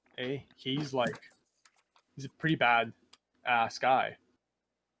stats, he's a pretty bad ass guy.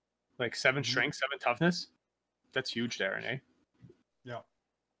 Like 7 strength, 7 toughness. That's huge, Darren, eh? Yeah.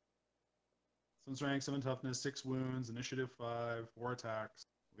 7 strength, 7 toughness, 6 wounds, initiative 5, 4 attacks,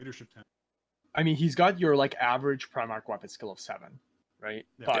 leadership 10. I mean, he's got your like average Primarch weapon skill of 7, right?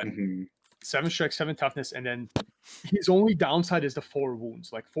 Yeah. But 7 strength, 7 toughness, and then his only downside is the 4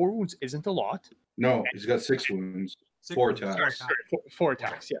 wounds. Like 4 wounds isn't a lot. No, he's got 6 wounds. 4 attacks. Sorry, 4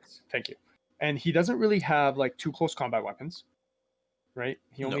 attacks, yes. Thank you. And he doesn't really have like 2 close combat weapons, right?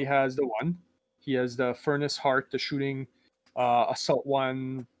 He only has the 1. He has the Furnace Heart, the shooting Assault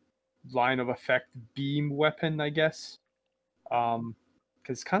 1 line of effect beam weapon, I guess. Because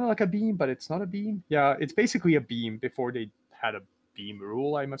it's kind of like a beam, but it's not a beam. Yeah, it's basically a beam before they had a beam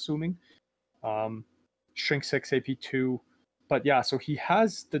rule, I'm assuming. Shrink 6, AP 2. But yeah, so he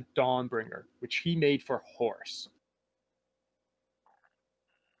has the Dawnbringer, which he made for Horse.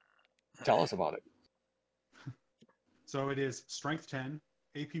 Tell us about it. So it is strength 10,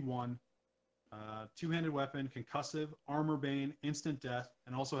 AP 1, 2-handed weapon, concussive, armor bane, instant death,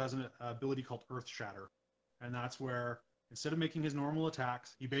 and also has an ability called Earth Shatter. And that's where instead of making his normal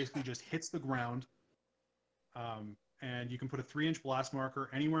attacks, he basically just hits the ground. And you can put a 3-inch blast marker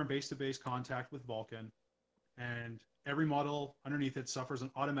anywhere in base-to-base contact with Vulcan. And every model underneath it suffers an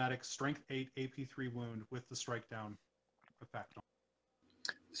automatic strength 8 AP 3 wound with the strike down effect.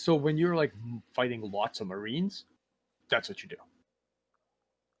 So when you're like fighting lots of Marines, that's what you do.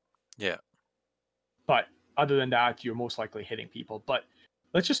 Yeah. But other than that, you're most likely hitting people. But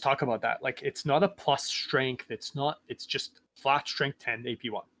let's just talk about that. Like, it's not a plus strength. It's just flat strength 10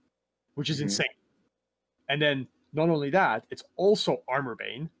 AP1, which is insane. And then not only that, it's also armor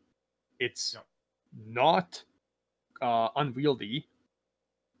bane. It's not unwieldy,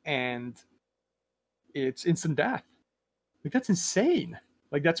 and it's instant death. Like, that's insane.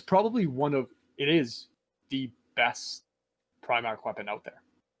 Like, that's probably it is the best Primarch weapon out there.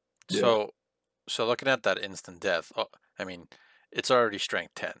 So looking at that instant death, I mean, it's already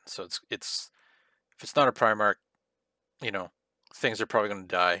strength 10. So it's if it's not a Primarch, things are probably going to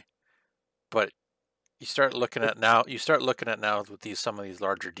die. But you start looking at now with some of these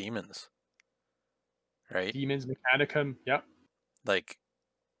larger demons, right? Demons, Mechanicum, yep. Like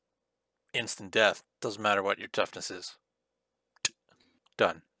instant death, doesn't matter what your toughness is.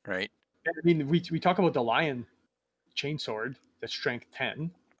 Done, right? I mean, we talk about the Lion Chainsword, that's strength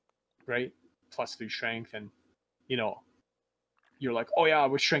 10, right? Plus 3 strength, and you're like, oh yeah,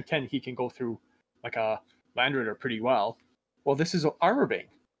 with strength 10 he can go through like a Land Raider pretty well. Well, this is Armor Bane,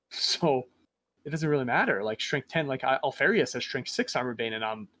 so it doesn't really matter. Like strength 10, like Alfarius has strength 6 Armor Bane, and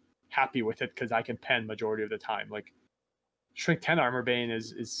I'm happy with it because I can pen majority of the time. Like strength 10 Armor Bane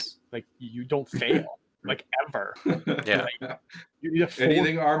is like you don't fail like ever. Yeah. Like, you need a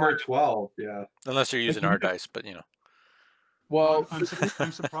Anything armor 12, yeah. Unless you're using our dice, but Well, I'm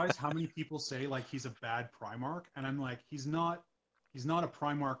surprised how many people say like he's a bad Primarch, and I'm like, he's not a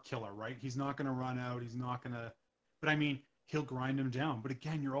Primarch killer, right? He's not going to run out. He's not going to, but I mean, he'll grind him down. But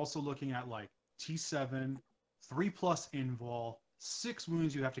again, you're also looking at like T7, 3+ invul, 6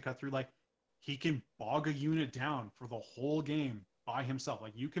 wounds you have to cut through. Like he can bog a unit down for the whole game by himself.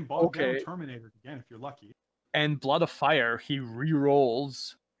 Like you can bog down Terminator again if you're lucky. And Blood of Fire, he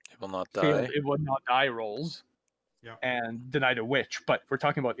re-rolls. It will not die. It will not die rolls. Yeah. And Deny the Witch, but we're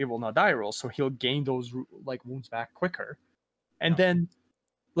talking about it will not die rolls, so he'll gain those like wounds back quicker. And then,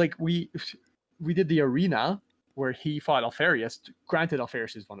 like we did the arena where he fought Alfarius. Granted,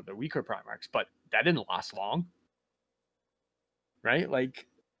 Alfarius is one of the weaker Primarchs, but that didn't last long, right? Like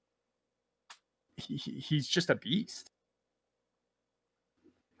he's just a beast,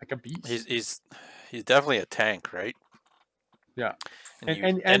 like a beast. He's definitely a tank, right? Yeah,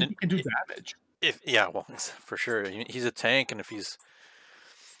 and he can do damage. Well, for sure, he's a tank, and if he's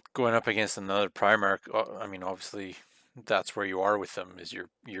going up against another Primarch, I mean, obviously, that's where you are with him. Is you're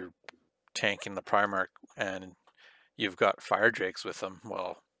tanking the Primarch, and you've got Fire Drakes with him.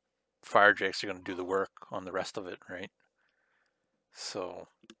 Well, Fire Drakes are going to do the work on the rest of it, right? So,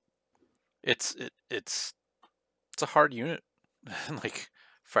 it's a hard unit, like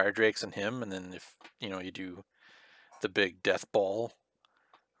Fire Drakes and him, and then if you do the big death ball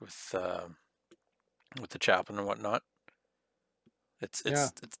with the chaplain and whatnot, it's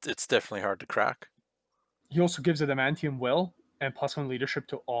definitely hard to crack. He also gives Adamantium Will and +1 leadership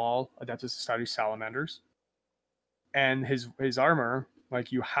to all Adeptus Society salamanders. And his armor,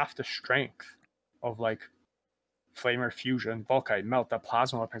 like you have the strength of like Flamer, Fusion, Volkite, Melta,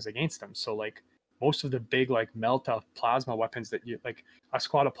 Plasma weapons against them. So like most of the big like Melta Plasma weapons that you like a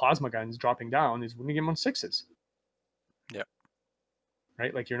squad of Plasma guns dropping down is winning him on 6s. Yeah.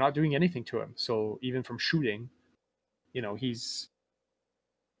 Right? Like you're not doing anything to him. So even from shooting, he's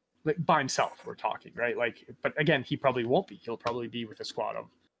like by himself, we're talking, right? Like, but again, he probably won't be. He'll probably be with a squad of,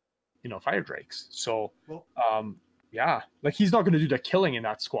 Fire Drakes. So, yeah, like he's not going to do the killing in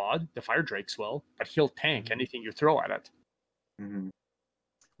that squad. The Fire Drakes will, but he'll tank anything you throw at it. Mm-hmm.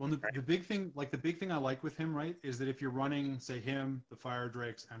 Well, the big thing I like with him, right, is that if you're running, say, him, the Fire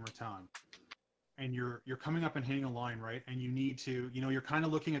Drakes, and Rattan, and you're coming up and hitting a line, right, and you need to, you're kind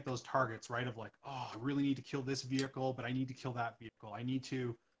of looking at those targets, right, of like, oh, I really need to kill this vehicle, but I need to kill that vehicle. I need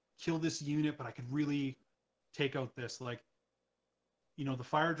to kill this unit, but I could really take out this. Like, the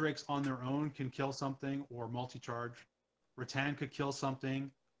Fire Drakes on their own can kill something or multi-charge. Rattan could kill something,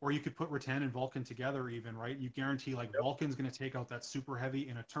 or you could put Rattan and Vulcan together even, right? You guarantee like Vulcan's going to take out that super heavy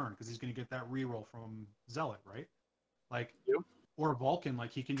in a turn because he's going to get that reroll from Zealot, right? Like, or Vulcan,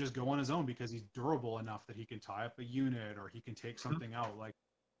 like he can just go on his own because he's durable enough that he can tie up a unit or he can take something out. Like,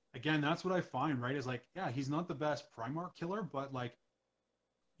 again, that's what I find, right? Is like, yeah, he's not the best Primarch killer, but like,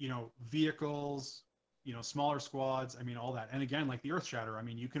 vehicles, smaller squads, I mean, all that. And again, like the Earthshatter, I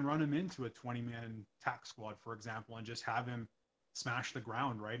mean, you can run him into a 20-man tack squad, for example, and just have him smash the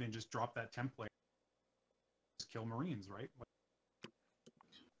ground, right? And just drop that template. Just kill Marines, right?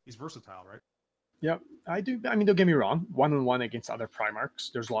 He's versatile, right? Yep, I do. I mean, don't get me wrong. 1-on-1 against other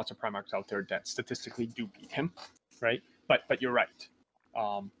Primarchs, there's lots of Primarchs out there that statistically do beat him, right? But you're right.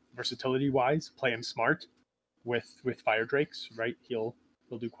 Versatility-wise, play him smart with Fire Drakes, right? He'll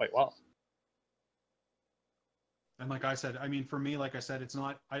do quite well. And like I said, I mean, for me, like I said, it's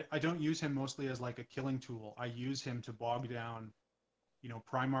not, I don't use him mostly as like a killing tool. I use him to bog down,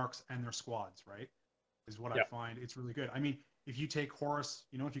 Primarchs and their squads, right? Is what I find it's really good. I mean, if you take Horus,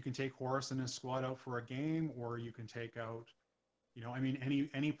 if you can take Horus and his squad out for a game, or you can take out, I mean,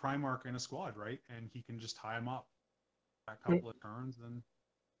 any Primarch in a squad, right? And he can just tie him up a couple of turns, then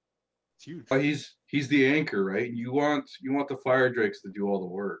it's huge. He's the anchor, right? You want the Fire Drakes to do all the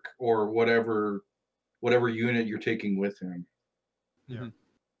work, or whatever unit you're taking with him. Yeah.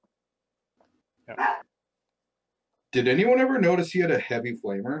 Did anyone ever notice he had a heavy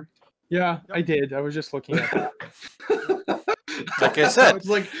flamer? Yeah, I did. I was just looking at that. Like I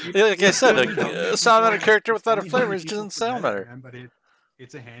said, a Salamander character without a flamer doesn't sound better. But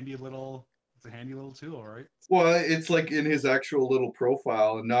it's a handy little tool, right? Well, it's like in his actual little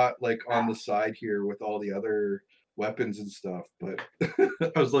profile, and not like on the side here with all the other weapons and stuff. But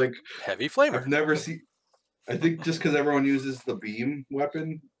I was like, heavy flamer. I've never seen. I think just because everyone uses the beam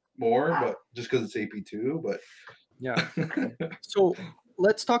weapon more, but just because it's AP2, but Yeah. So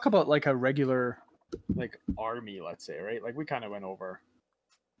let's talk about like a regular like army, let's say, right? Like we kind of went over,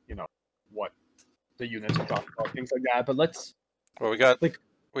 what the units are talking about, things like that. But let's Well, like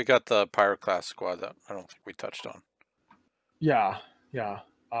we got the Pyroclast squad that I don't think we touched on. yeah.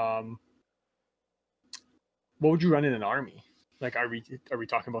 What would you run in an army? Like are we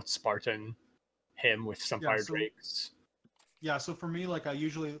talking about Spartan, him with some fire drakes? Yeah, so for me, like I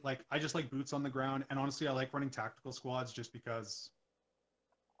usually I just like boots on the ground, and honestly, I like running tactical squads just because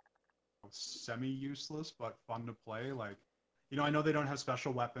semi-useless but fun to play. Like, I know they don't have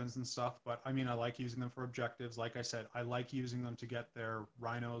special weapons and stuff, but I mean, I like using them for objectives. Like I said, I like using them to get their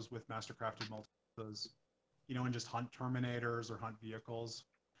rhinos with mastercrafted multis, and just hunt terminators or hunt vehicles.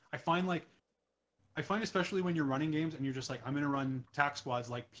 I find especially when you're running games and you're just like, I'm going to run tac squads,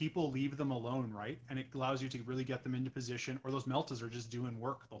 like people leave them alone, right? And it allows you to really get them into position, or those meltas are just doing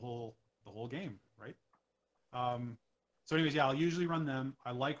work the whole game, right? So anyways, yeah, I'll usually run them.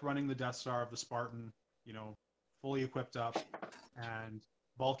 I like running the Death Star of the Spartan, fully equipped up, and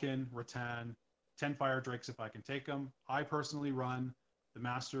Vulcan, Rattan, 10 fire drakes if I can take them. I personally run the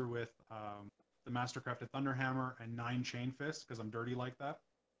Master with the Mastercrafted Thunderhammer and 9 Chain Fists because I'm dirty like that.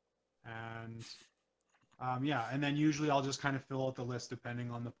 And yeah, and then usually I'll just kind of fill out the list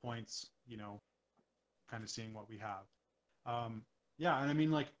depending on the points, kind of seeing what we have. Yeah, and I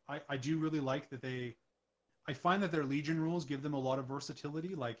mean, like, I do really like that I find that their Legion rules give them a lot of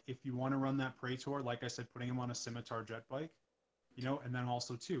versatility. Like, if you want to run that Praetor, like I said, putting him on a Scimitar jet bike, and then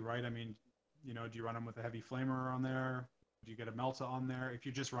also, too, right? I mean, do you run him with a Heavy Flamer on there? Do you get a Melta on there? If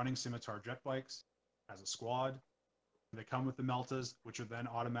you're just running Scimitar jet bikes as a squad, they come with the Meltas, which are then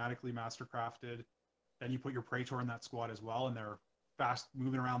automatically mastercrafted. Then you put your Praetor in that squad as well, and they're fast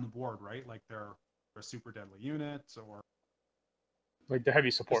moving around the board, right? Like they're a super deadly unit, or like the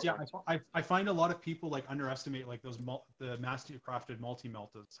heavy support. Yeah, I find a lot of people like underestimate like the mastercrafted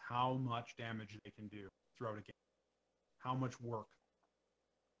multi-meltas, how much damage they can do throughout a game, how much work.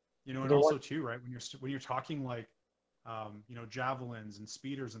 And also too, right? When you're talking like, javelins and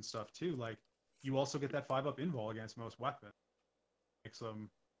speeders and stuff too, like you also get that 5-up invul against most weapons. Makes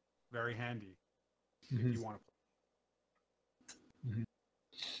them very handy if you want to play. Mm-hmm.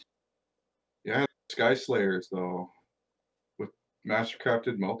 Yeah, Sky Slayers though, with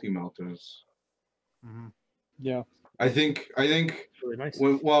mastercrafted multi-meltas. Mm-hmm. Yeah, I think really nice.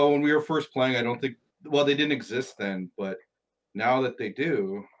 When we were first playing, I don't think they didn't exist then, but now that they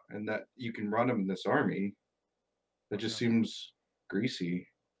do, and that you can run them in this army, that just seems greasy.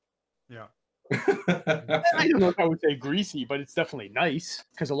 Yeah. I don't know if I would say greasy, but it's definitely nice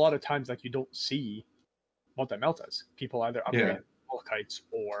because a lot of times, like, you don't see multi-meltas. People either upgrade Volkites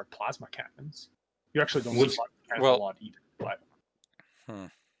or plasma cannons. You actually don't see plasma cannons a lot either. But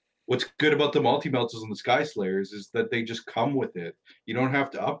what's good about the multi-meltas and the Sky Slayers is that they just come with it. You don't have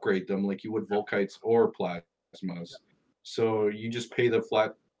to upgrade them like you would Volkites or plasmas. Yeah. So you just pay the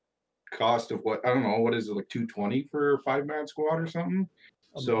flat cost of what is it, like 220 for a 5-man squad or something?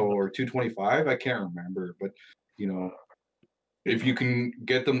 So, or 225, I can't remember, but if you can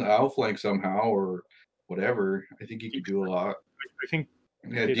get them to outflank somehow or whatever, I think you could do a lot. I think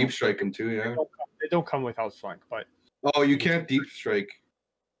deep strike them too. Yeah, they don't come with outflank, but you can't deep strike.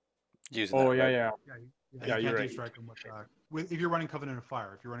 Using yeah, you can't deep strike them with if you're running Covenant of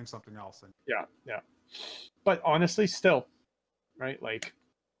Fire. If you're running something else, then yeah. But honestly, still, right? Like,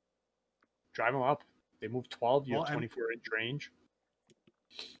 drive them up. They move 12. You have 24-inch range.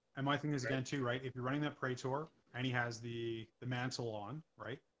 And my thing is again too, right? If you're running that Praetor and he has the mantle on,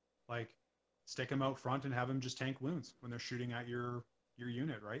 right? Like, stick him out front and have him just tank wounds when they're shooting at your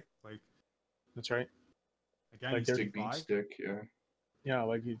unit, right? Like, that's right. Again, like there's a beat stick, yeah,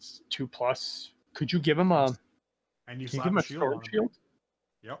 like it's 2+. Could you give him a? And you can you give him a storm shield?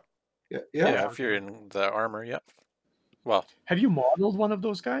 Yep. Yeah, if you're in the armor, yep. Well, have you modeled one of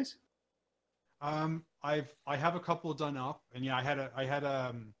those guys? I have a couple done up, and yeah, I had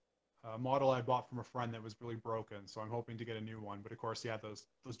a model I bought from a friend that was really broken, so I'm hoping to get a new one. But of course, yeah, those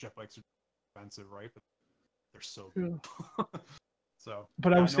jet bikes are expensive, right? But they're so good. So.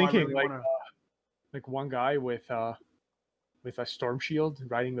 But I was thinking, really like one guy with a storm shield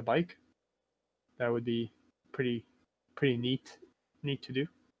riding the bike. That would be pretty neat to do.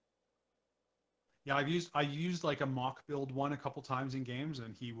 Yeah, I used like a mock build one a couple times in games,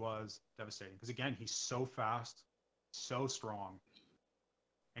 and he was devastating because again, he's so fast, so strong,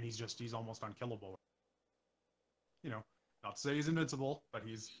 and he's almost unkillable. Not to say he's invincible, but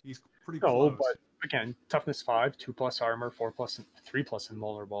he's pretty close. But again, toughness 5, 2+ armor, 4+, 3+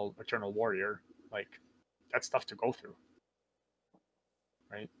 invulnerable, Eternal Warrior. Like, that's tough to go through,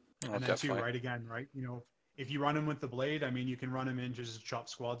 right? Oh, And then definitely. too, right again, right? You know, if you run him with the blade, I mean, you can run him in just to chop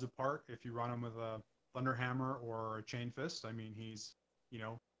squads apart. If you run him with a Thunderhammer or a Chain Fist, I mean, he's, you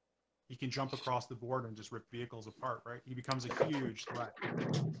know, he can jump across the board and just rip vehicles apart, right? He becomes a huge threat.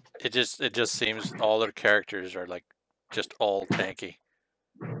 It just seems all their characters are like just all tanky,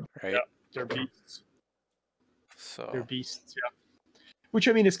 right? Yeah, they're beasts. So They're beasts, yeah. Which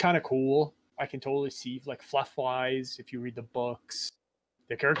I mean is kind of cool. I can totally see, like, fluff wise, if you read the books,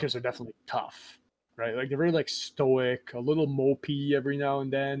 the characters are definitely tough, right? Like, they're very like stoic, a little mopey every now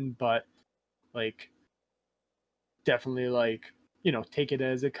and then, but like definitely, like, you know, take it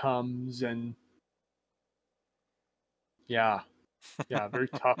as it comes. And yeah, very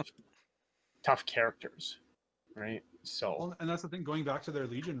tough characters, right? So Well, and that's the thing. Going back to their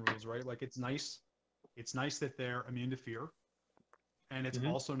Legion rules, right? Like, it's nice that they're immune to fear, and it's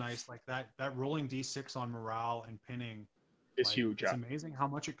also nice like that rolling d6 on morale and pinning. it's Like, huge. it's Yeah. amazing how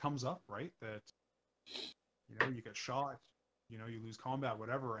much it comes up, right? That, you know, you get shot, you know, you lose combat,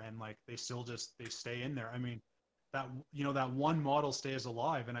 whatever, and like they still just they stay in there. I mean, that, you know, that one model stays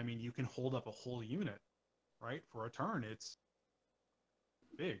alive, and I mean, you can hold up a whole unit, right, for a turn. It's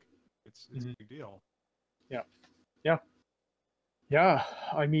big. It's a big deal. Yeah.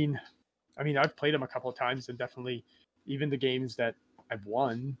 I mean, I've played them a couple of times, and definitely, even the games that I've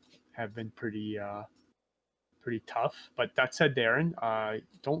won have been pretty tough. But that said, Darren, I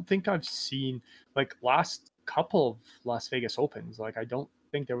don't think I've seen, like, last couple of Las Vegas Opens. Like, I don't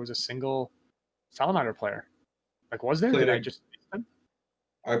think there was a single Salamander player. Like, was there? Did I just miss them?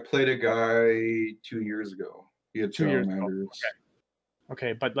 I played a guy 2 years ago. He had 2 years ago. Salamanders.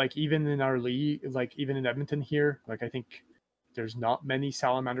 Okay, but like, even in our league, like even in Edmonton here, like, I think there's not many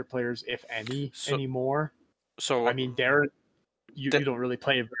Salamander players, if any, anymore. So I mean, Darren, you don't really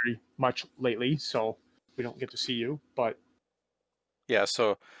play very much lately, so we don't get to see you. But yeah,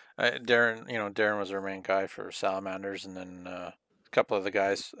 so Darren was our main guy for Salamanders, and then a couple of the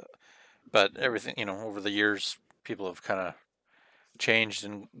guys. But everything, you know, over the years, people have kind of changed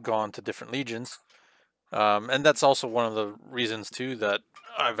and gone to different legions. And that's also one of the reasons too that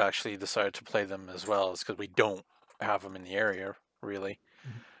I've actually decided to play them as well, is because we don't have them in the area really.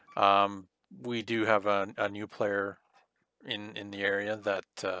 We do have a new player in the area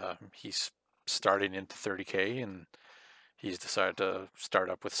that he's starting into 30K, and he's decided to start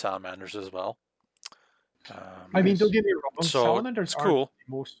up with Salamanders as well. I mean, don't get me wrong, so Salamanders it's are cool.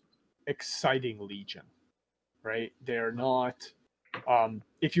 the most exciting legion, right? They're not,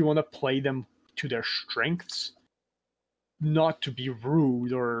 if you want to play them to their strengths, not to be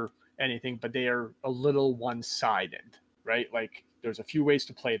rude or anything, but they are a little one-sided, right? Like, there's a few ways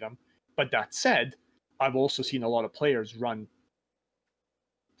to play them. But that said, I've also seen a lot of players run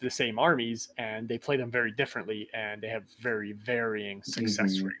the same armies, and they play them very differently, and they have very varying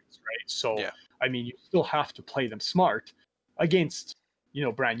success rates, right? So Yeah. I mean, you still have to play them smart. Against, you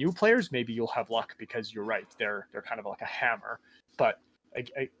know, brand new players, maybe you'll have luck, because you're right, they're kind of like a hammer. But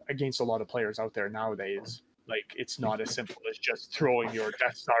against a lot of players out there nowadays, like, it's not as simple as just throwing your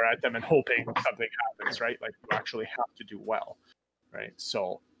Death Star at them and hoping something happens, right? Like, you actually have to do well, right?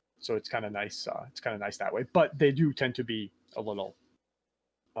 So it's kind of nice. It's kind of nice that way. But they do tend to be a little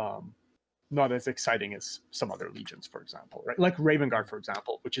not as exciting as some other legions, for example, right? Like Raven Guard, for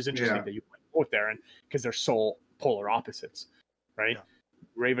example, which is interesting that you play both there, and because they're so polar opposites, right? Yeah.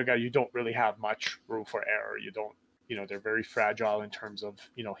 Raven Guard, you don't really have much room for error. You don't, you know, they're very fragile in terms of,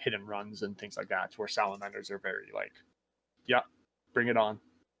 you know, hit and runs and things like that, where Salamanders are very like, yeah, bring it on.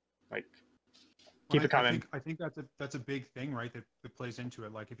 Like, keep it coming. I think that's a big thing, right? That plays into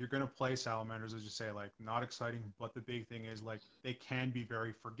it. Like, if you're going to play Salamanders, as you say, like, not exciting, but the big thing is, like, they can be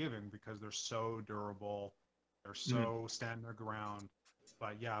very forgiving because they're so durable, they're so stand their ground.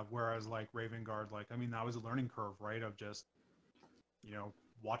 But yeah, whereas like Raven Guard, like, I mean, that was a learning curve, right? Of just, you know,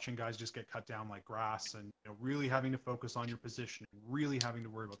 watching guys just get cut down like grass, and, you know, really having to focus on your position, really having to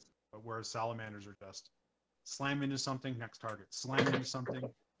worry about. Whereas Salamanders are just slam into something, next target, slam into something.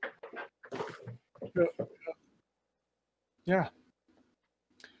 Yeah.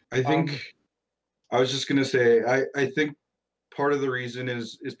 I think I was just gonna say, I think part of the reason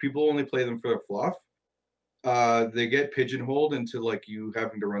is people only play them for the fluff. They get pigeonholed into like you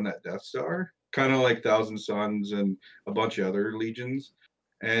having to run that Death Star, kind of like Thousand Suns and a bunch of other legions.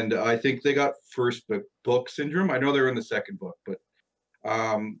 And I think they got first book syndrome. I know they're in the second book, but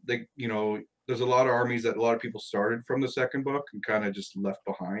they, you know, there's a lot of armies that a lot of people started from the second book and kind of just left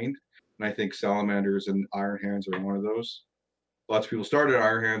behind. And I think Salamanders and Iron Hands are one of those. Lots of people started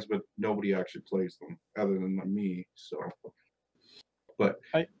Iron Hands, but nobody actually plays them other than me. So, but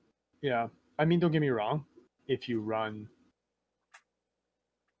I mean, don't get me wrong. if you run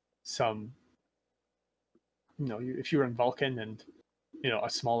some, if you run Vulcan and a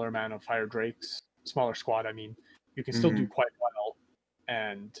smaller amount of fire drakes, smaller squad, I mean, you can still do quite well,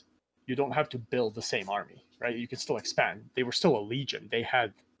 and you don't have to build the same army, right? You can still expand. They were still a legion. They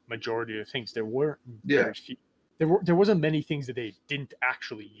had majority of things. There were very few. There wasn't many things that they didn't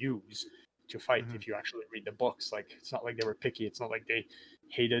actually use to fight. If you actually read the books, like, it's not like they were picky. It's not like they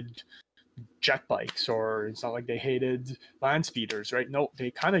hated jet bikes, or it's not like they hated land speeders, right? No,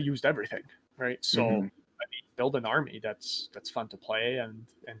 they kind of used everything, right? So I mean, build an army that's fun to play, and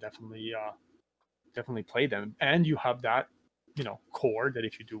definitely play them. And you have that core that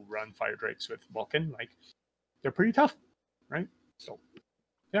if you do run fire drakes with Vulcan, like, they're pretty tough, right? So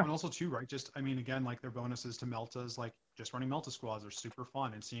yeah. And also too, right? Just, I mean, again, like, their bonuses to Meltas, like, just running Melta squads are super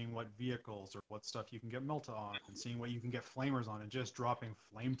fun, and seeing what vehicles or what stuff you can get Melta on, and seeing what you can get flamers on, and just dropping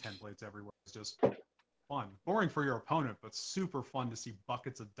flame templates everywhere is just fun. Boring for your opponent, but super fun to see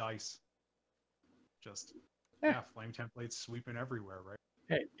buckets of dice. Just flame templates sweeping everywhere, right?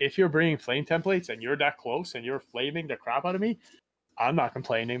 Hey, if you're bringing flame templates and you're that close and you're flaming the crap out of me, I'm not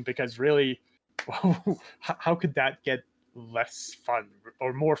complaining, because really, how could that get less fun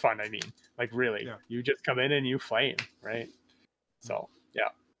or more fun? I mean, like, really, you just come in and you flame, right? So yeah.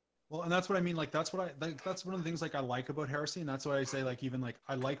 Well, and that's what I mean. Like, that's what that's one of the things, like, I like about Heresy, and that's why I say, like, even, like,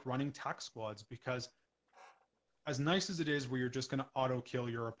 I like running tac squads, because as nice as it is where you're just going to auto kill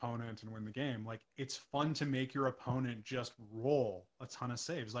your opponent and win the game, like, it's fun to make your opponent just roll a ton of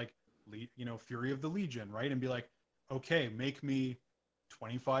saves, like, Fury of the Legion, right? And be like, okay, make me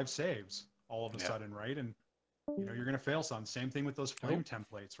 25 saves all of a sudden, right? And you're going to fail some. Same thing with those flame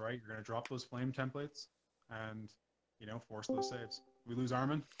templates, right? You're going to drop those flame templates and force those saves. We lose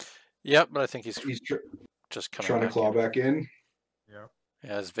Armin? Yep, but I think he's just coming trying to claw back in.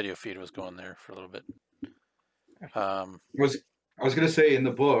 Yeah, his video feed was going there for a little bit. I was gonna say, in the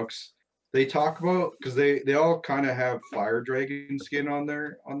books they talk about, because they all kind of have fire dragon skin on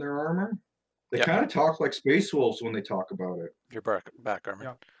their armor. They kind of talk like Space Wolves when they talk about it. Your back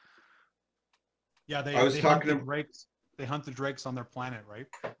armor. Yeah. They hunt the drakes. They hunt the drakes on their planet, right?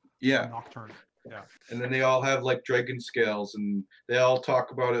 Yeah. Nocturne. Yeah. And then they all have like dragon scales, and they all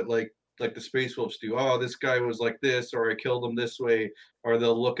talk about it like the Space Wolves do. Oh, this guy was like this, or I killed him this way, or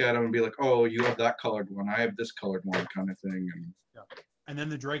they'll look at him and be like, oh, you have that colored one, I have this colored one, kind of thing. And then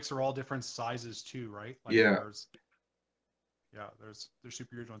the drakes are all different sizes too, right? Like, there's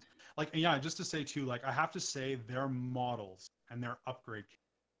super huge ones. Like, just to say too, like, I have to say their models and their upgrade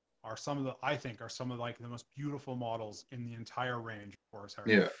are some of the like the most beautiful models in the entire range of Horus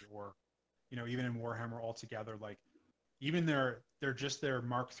Heresy, or even in Warhammer altogether. Like, even their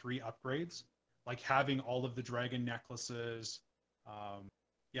Mark III upgrades, like having all of the dragon necklaces,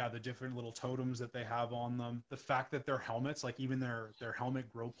 the different little totems that they have on them, the fact that their helmets, like even their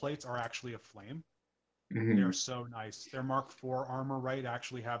helmet grow plates, are actually a flame. They are so nice. Their Mark IV armor, right,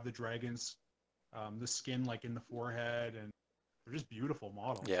 actually have the dragons, the skin like in the forehead, and they're just beautiful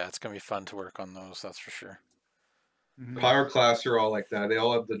models. Yeah, it's gonna be fun to work on those, that's for sure. Power class are all like that. They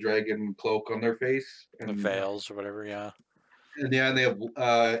all have the dragon cloak on their face, and the veils or whatever. And they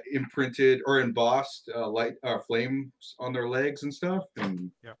have imprinted or embossed light flames on their legs and stuff.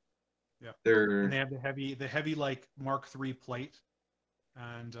 And and they have the heavy like Mark III plate,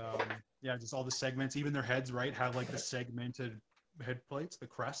 and just all the segments. Even their heads, right, have like the segmented head plates, the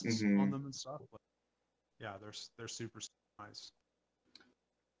crests on them and stuff. But, they're super nice.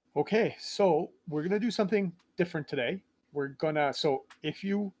 Okay, so we're gonna do something different today. So if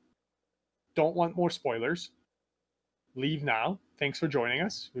you don't want more spoilers, leave now. Thanks for joining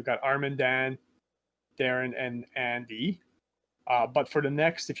us. We've got Armin, Dan, Darren, and Andy. But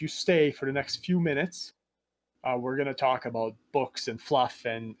if you stay for the next few minutes, we're going to talk about books and fluff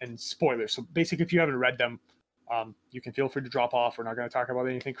and spoilers. So basically, if you haven't read them, you can feel free to drop off. We're not going to talk about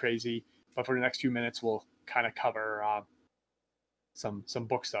anything crazy. But for the next few minutes, we'll kind of cover some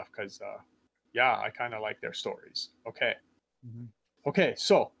book stuff, because, I kind of like their stories. Okay. Okay,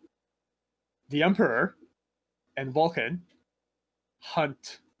 so the Emperor and Vulcan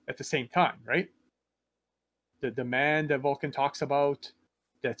hunt at the same time, right? The man that Vulcan talks about,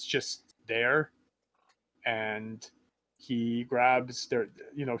 that's just there, and he grabs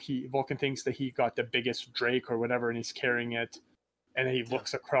Vulcan thinks that he got the biggest drake or whatever, and he's carrying it, and then he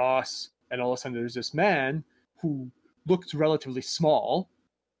looks across, and all of a sudden there's this man who looked relatively small,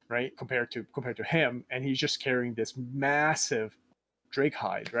 right, compared to him, and he's just carrying this massive drake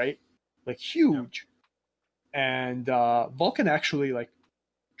hide, right, like huge. And Vulcan actually like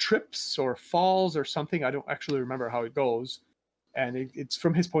trips or falls or something. I don't actually remember how it goes, and it's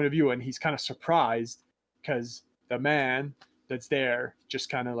from his point of view, and he's kind of surprised, because the man that's there just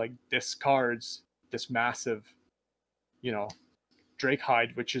kind of like discards this massive, you know, Drake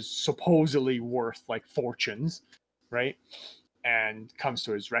hide, which is supposedly worth like fortunes, right? And comes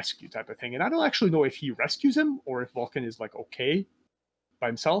to his rescue type of thing. And I don't actually know if he rescues him or if Vulcan is like okay by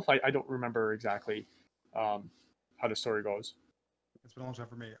himself. I don't remember exactly how the story goes. It's been a long time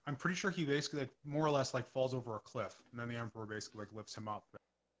for me. I'm pretty sure he basically like, more or less like falls over a cliff, and then the Emperor basically like lifts him up.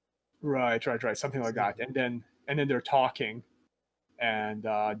 Right, something like that. And then they're talking, and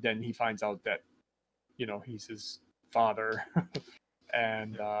then he finds out that, you know, he's his father,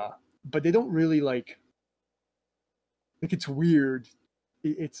 and but they don't really like it's weird.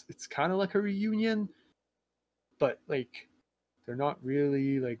 It's kind of like a reunion, but like they're not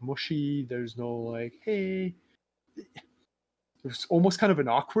really like mushy. There's no like, hey. There's almost kind of an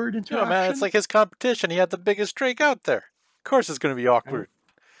awkward interaction. Man, it's like his competition. He had the biggest Drake out there. Of course, it's going to be awkward.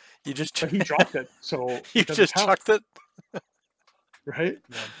 You just but he dropped it, so you just chucked it, right?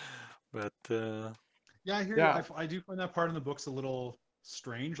 Yeah. But yeah, I hear you. I do find that part in the books a little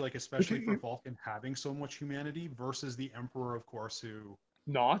strange, like especially for Vulcan having so much humanity versus the Emperor, of course, who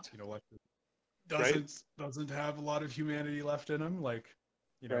not, you know, like doesn't have a lot of humanity left in him. Like,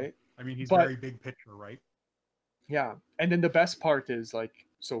 you know, I mean, he's very big picture, right? Yeah, and then the best part is like,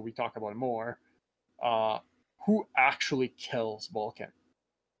 so we talk about it more. Who actually kills Vulcan?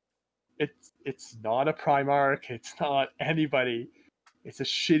 It's not a Primarch. It's not anybody. It's a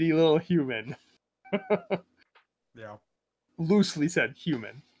shitty little human. Yeah. Loosely said,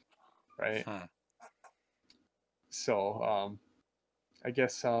 human, right? So, I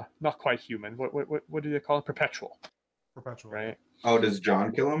guess not quite human. What do they call it? Perpetual. Perpetual. Right. Oh, does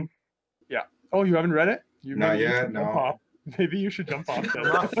John kill him? Yeah. Oh, you haven't read it? Not yet. No. Maybe you should jump off.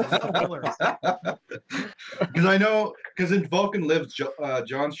 Because I know, because in Vulcan Lives,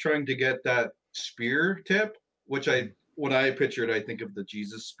 John's trying to get that spear tip, which when I pictured, I think of the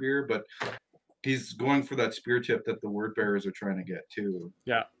Jesus spear, but he's going for that spear tip that the word bearers are trying to get too.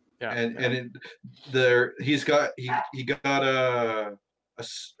 Yeah. And he's got a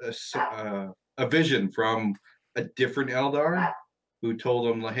vision from a different Eldar who told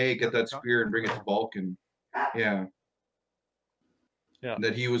him, like, hey, get that spear and bring it to Vulcan. Yeah.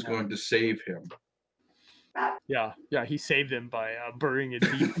 That he was going to save him. Yeah, he saved him by burying it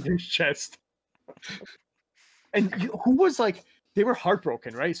deep in his chest. And who was like, they were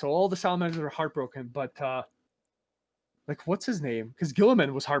heartbroken, right? So all the Salamanders were heartbroken, but like, what's his name? Because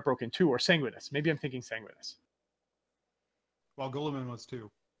Guilliman was heartbroken too, or Sanguinus. Maybe I'm thinking Sanguinus. Well, Guilliman was too.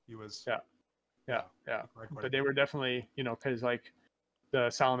 He was. Yeah. But they were definitely, you know, because like the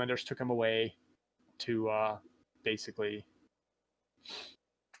Salamanders took him away to basically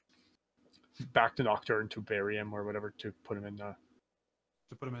back to Nocturne to bury him or whatever, to put him in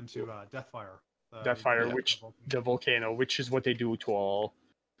into Deathfire. Deathfire, which the volcano, which is what they do to all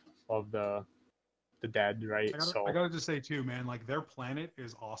of the dead, right? I gotta just say too, man, like their planet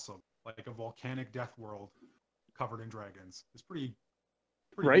is awesome. Like a volcanic death world covered in dragons. It's pretty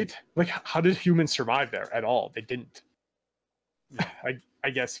right? Neat. Like, how did humans survive there at all? They didn't. Yeah. I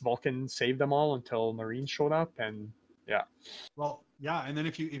guess Vulcan saved them all until Marines showed up, and yeah. Well, yeah, and then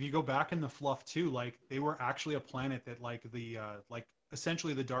if you go back in the fluff too, like they were actually a planet that like the like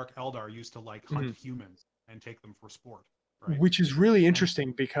essentially the Dark Eldar used to like hunt humans and take them for sport, right? Which is really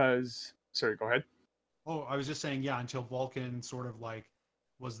interesting because, sorry, go ahead. Oh, I was just saying, yeah, until Vulcan sort of like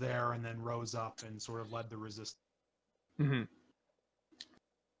was there and then rose up and sort of led the resistance.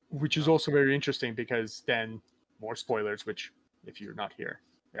 Which is also very interesting because then more spoilers, which if you're not here,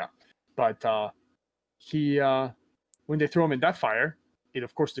 but he when they throw him in Deathfire, it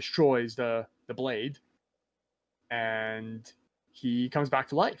of course destroys the blade, and he comes back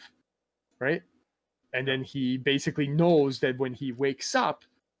to life, right? And then he basically knows that when he wakes up,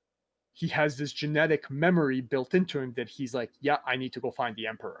 he has this genetic memory built into him that he's like, yeah, I need to go find the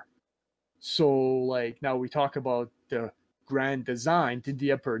Emperor. So like now we talk about the grand design. Did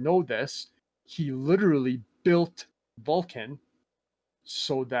the Emperor know this? He literally built Vulcan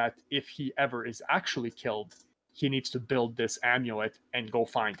so that if he ever is actually killed, he needs to build this amulet and go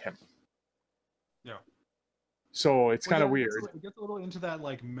find him. Yeah. So it's kind of weird. It gets a little into that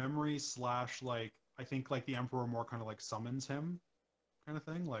like memory / like I think like the Emperor more kind of like summons him kind of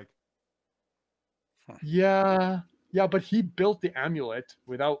thing. Like Yeah, but he built the amulet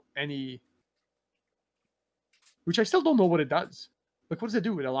without any, which I still don't know what it does. Like, what does it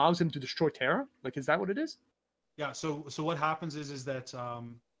do? It allows him to destroy Terra? Like, is that what it is? Yeah, so what happens is that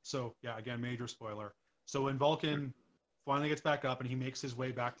so yeah, again, major spoiler. So when Vulcan finally gets back up and he makes his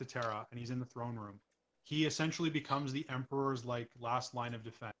way back to Terra and he's in the throne room, he essentially becomes the Emperor's like last line of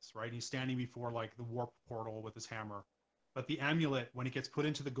defense, right? He's standing before like the warp portal with his hammer. But the amulet, when it gets put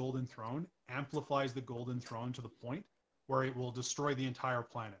into the Golden Throne, amplifies the Golden Throne to the point where it will destroy the entire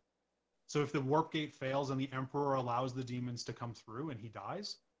planet. So if the warp gate fails and the Emperor allows the demons to come through and he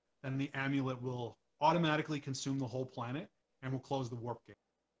dies, then the amulet will automatically consume the whole planet and will close the warp gate.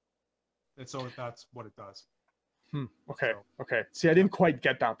 And so that's what it does. Okay. So- Okay. See, I didn't quite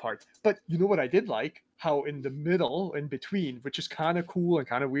get that part, but you know what I did like? How in the middle, in between, which is kind of cool and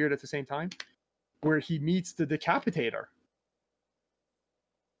kind of weird at the same time, where he meets the Decapitator,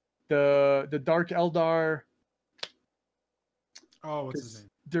 the Dark Eldar. Oh, what's his name?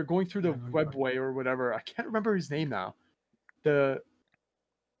 They're going through the I know you're right. webway or whatever. I can't remember his name now. The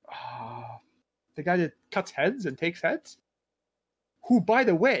guy that cuts heads and takes heads, who, by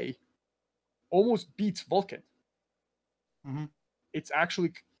the way, almost beats Vulcan. Mm-hmm. It's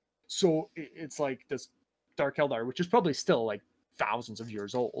actually so it's like this Dark Eldar, which is probably still like thousands of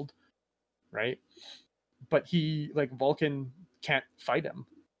years old, right? But he, like, Vulcan can't fight him,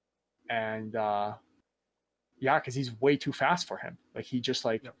 and yeah, because he's way too fast for him. Like, he just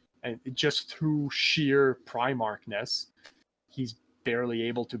like, Yep. and just through sheer Primarchness, he's barely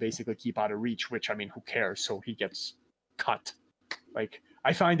able to basically keep out of reach. Which, I mean, who cares? So he gets cut. Like,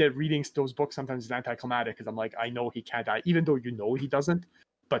 I find that reading those books sometimes is anticlimactic because I'm like, I know he can't die, even though you know he doesn't,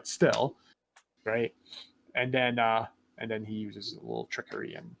 but still, right? And then he uses a little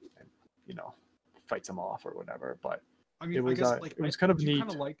trickery and you know, fights him off or whatever. But I mean, it was, I guess like it was kind of do you neat.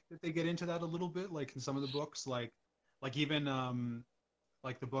 kind of like that they get into that a little bit, like in some of the books, like even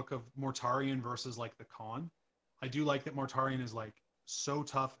like the book of Mortarion versus like the Khan. I do like that Mortarion is like so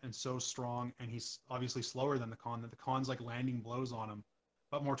tough and so strong, and he's obviously slower than the Khan. That the Khan's like landing blows on him,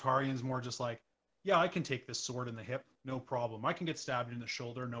 but Mortarion's more just like, yeah, I can take this sword in the hip, no problem. I can get stabbed in the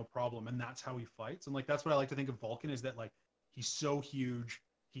shoulder, no problem. And that's how he fights. And like that's what I like to think of Vulcan is that like he's so huge,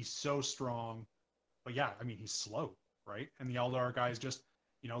 he's so strong, but yeah, I mean he's slow, right? And the Eldar guys just,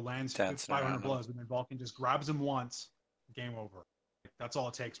 lands Dancing 500 around him. blows, and then Vulcan just grabs him once, game over. That's all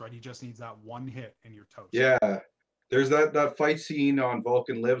it takes, right? He just needs that one hit and you're toast. Yeah. There's that fight scene on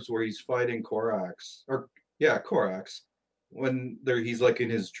Vulcan Lives where he's fighting Korax. Korax. When he's like in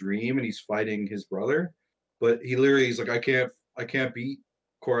his dream and he's fighting his brother. But he's like, I can't beat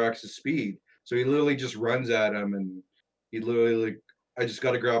Korax's speed. So he literally just runs at him and he literally like, I just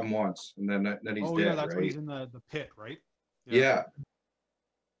gotta grab him once and then he's Oh dead. yeah, that's right? when he's in the pit, right? Yeah.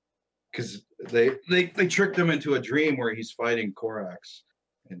 Because they tricked him into a dream where he's fighting Korax.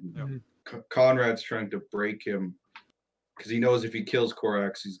 And Conrad's trying to break him because he knows if he kills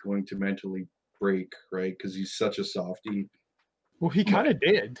Korax, he's going to mentally break, right? Because he's such a softie. Well, he kind of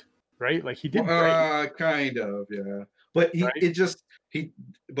did, right? Like he did break. Kind of, yeah. But Right?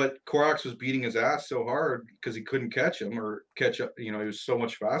 but Korax was beating his ass so hard because he couldn't catch him or catch up. He was so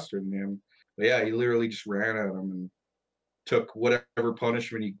much faster than him. But yeah, he literally just ran at him and took whatever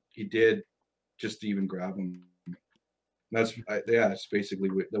punishment he did just to even grab him. That's basically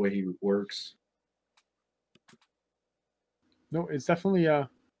the way he works. No, it's definitely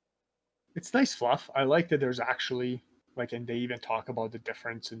it's nice fluff. I like that there's actually like, and they even talk about the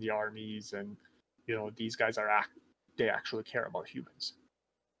difference in the armies, and these guys they actually care about humans,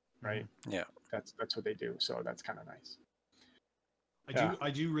 right? Yeah, that's what they do. So that's kind of nice.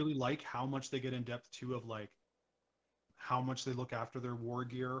 I do really like how much they get in depth too of like how much they look after their war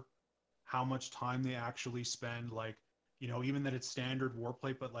gear, how much time they actually spend, like even that it's standard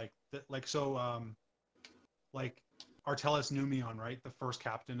warplate, but like like Artelis Numion, right, the first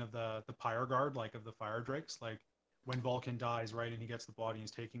captain of the Pyre Guard, like of the Fire Drakes, like when Vulcan dies, right, and he gets the body,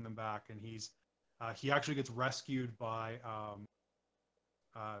 he's taking them back, and he actually gets rescued by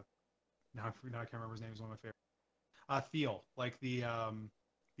now I can't remember his name. He's one of my favorites. Thiel, like the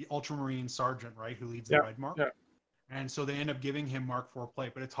Ultramarine sergeant, right, who leads the Red Mark. Yeah. And so they end up giving him Mark IV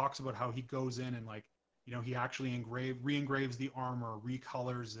plate, but it talks about how he goes in and like, he actually re-engraves the armor,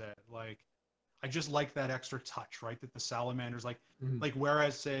 recolors it. Like, I just like that extra touch, right? That the salamanders like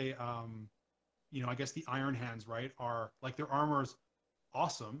whereas say, I guess the Iron Hands, right, are like their armor is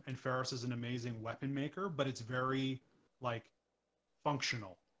awesome, and Ferris is an amazing weapon maker, but it's very like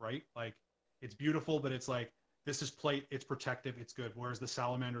functional, right? Like it's beautiful, but it's like, this is plate, it's protective, it's good. Whereas the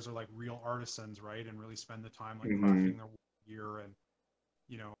salamanders are like real artisans, right? And really spend the time like crafting their gear and,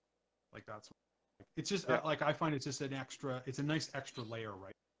 like that's, it's just like, I find it's just it's a nice extra layer,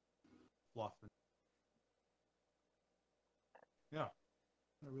 right? Fluff. Yeah.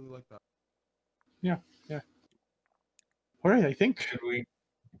 I really like that. Yeah. All right, I think. Should we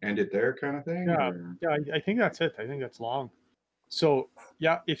end it there, kind of thing? Yeah, I think that's it. I think that's long. So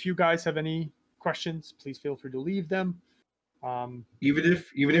yeah, if you guys have any questions, please feel free to leave them. Even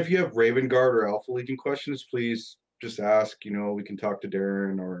if you have Raven Guard or Alpha Legion questions, please just ask. You know, we can talk to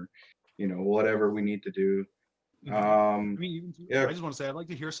Darren or, you know, whatever we need to do. I mean, yeah. I just want to say I'd like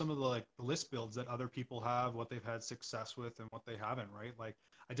to hear some of the the list builds that other people have, what they've had success with, and what they haven't. Right? Like,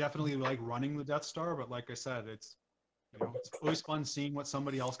 I definitely like running the Death Star, but like I said, it's it's always fun seeing what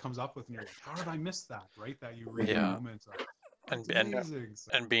somebody else comes up with, and you're like, how did I miss that? Right? That you read Yeah. moments of. That's And amazing.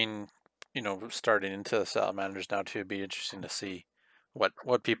 and being, starting into the salamanders now too, it'd be interesting to see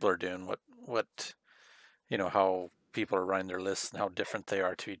what people are doing, what how people are running their lists and how different they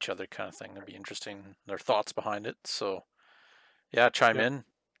are to each other, kind of thing. It'd be interesting, their thoughts behind it. So yeah, chime in,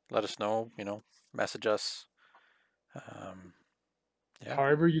 let us know, message us.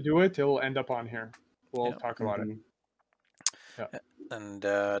 However you do it, it'll end up on here. We'll talk about it. Yeah. And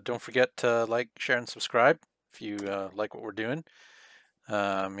don't forget to like, share, and subscribe if you like what we're doing.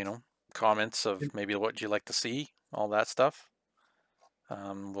 Comments of maybe what you like to see, all that stuff.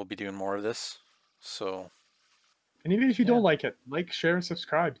 We'll be doing more of this. So, and even if you don't like it, like, share, and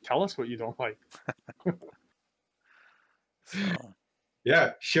subscribe. Tell us what you don't like. So.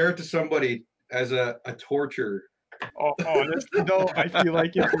 Yeah, share it to somebody as a torture. Oh, honestly, though, I feel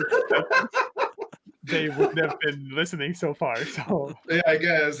like if they wouldn't have been listening so far. So yeah, I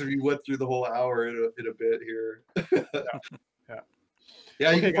guess if you went through the whole hour in a bit here.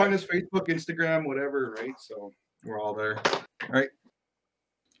 Yeah, you can find us Facebook, Instagram, whatever, right? So we're all there.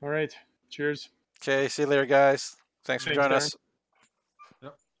 All right. Cheers. Okay, see you later, guys. Thanks for joining us.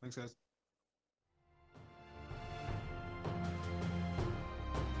 Yep. Thanks, guys.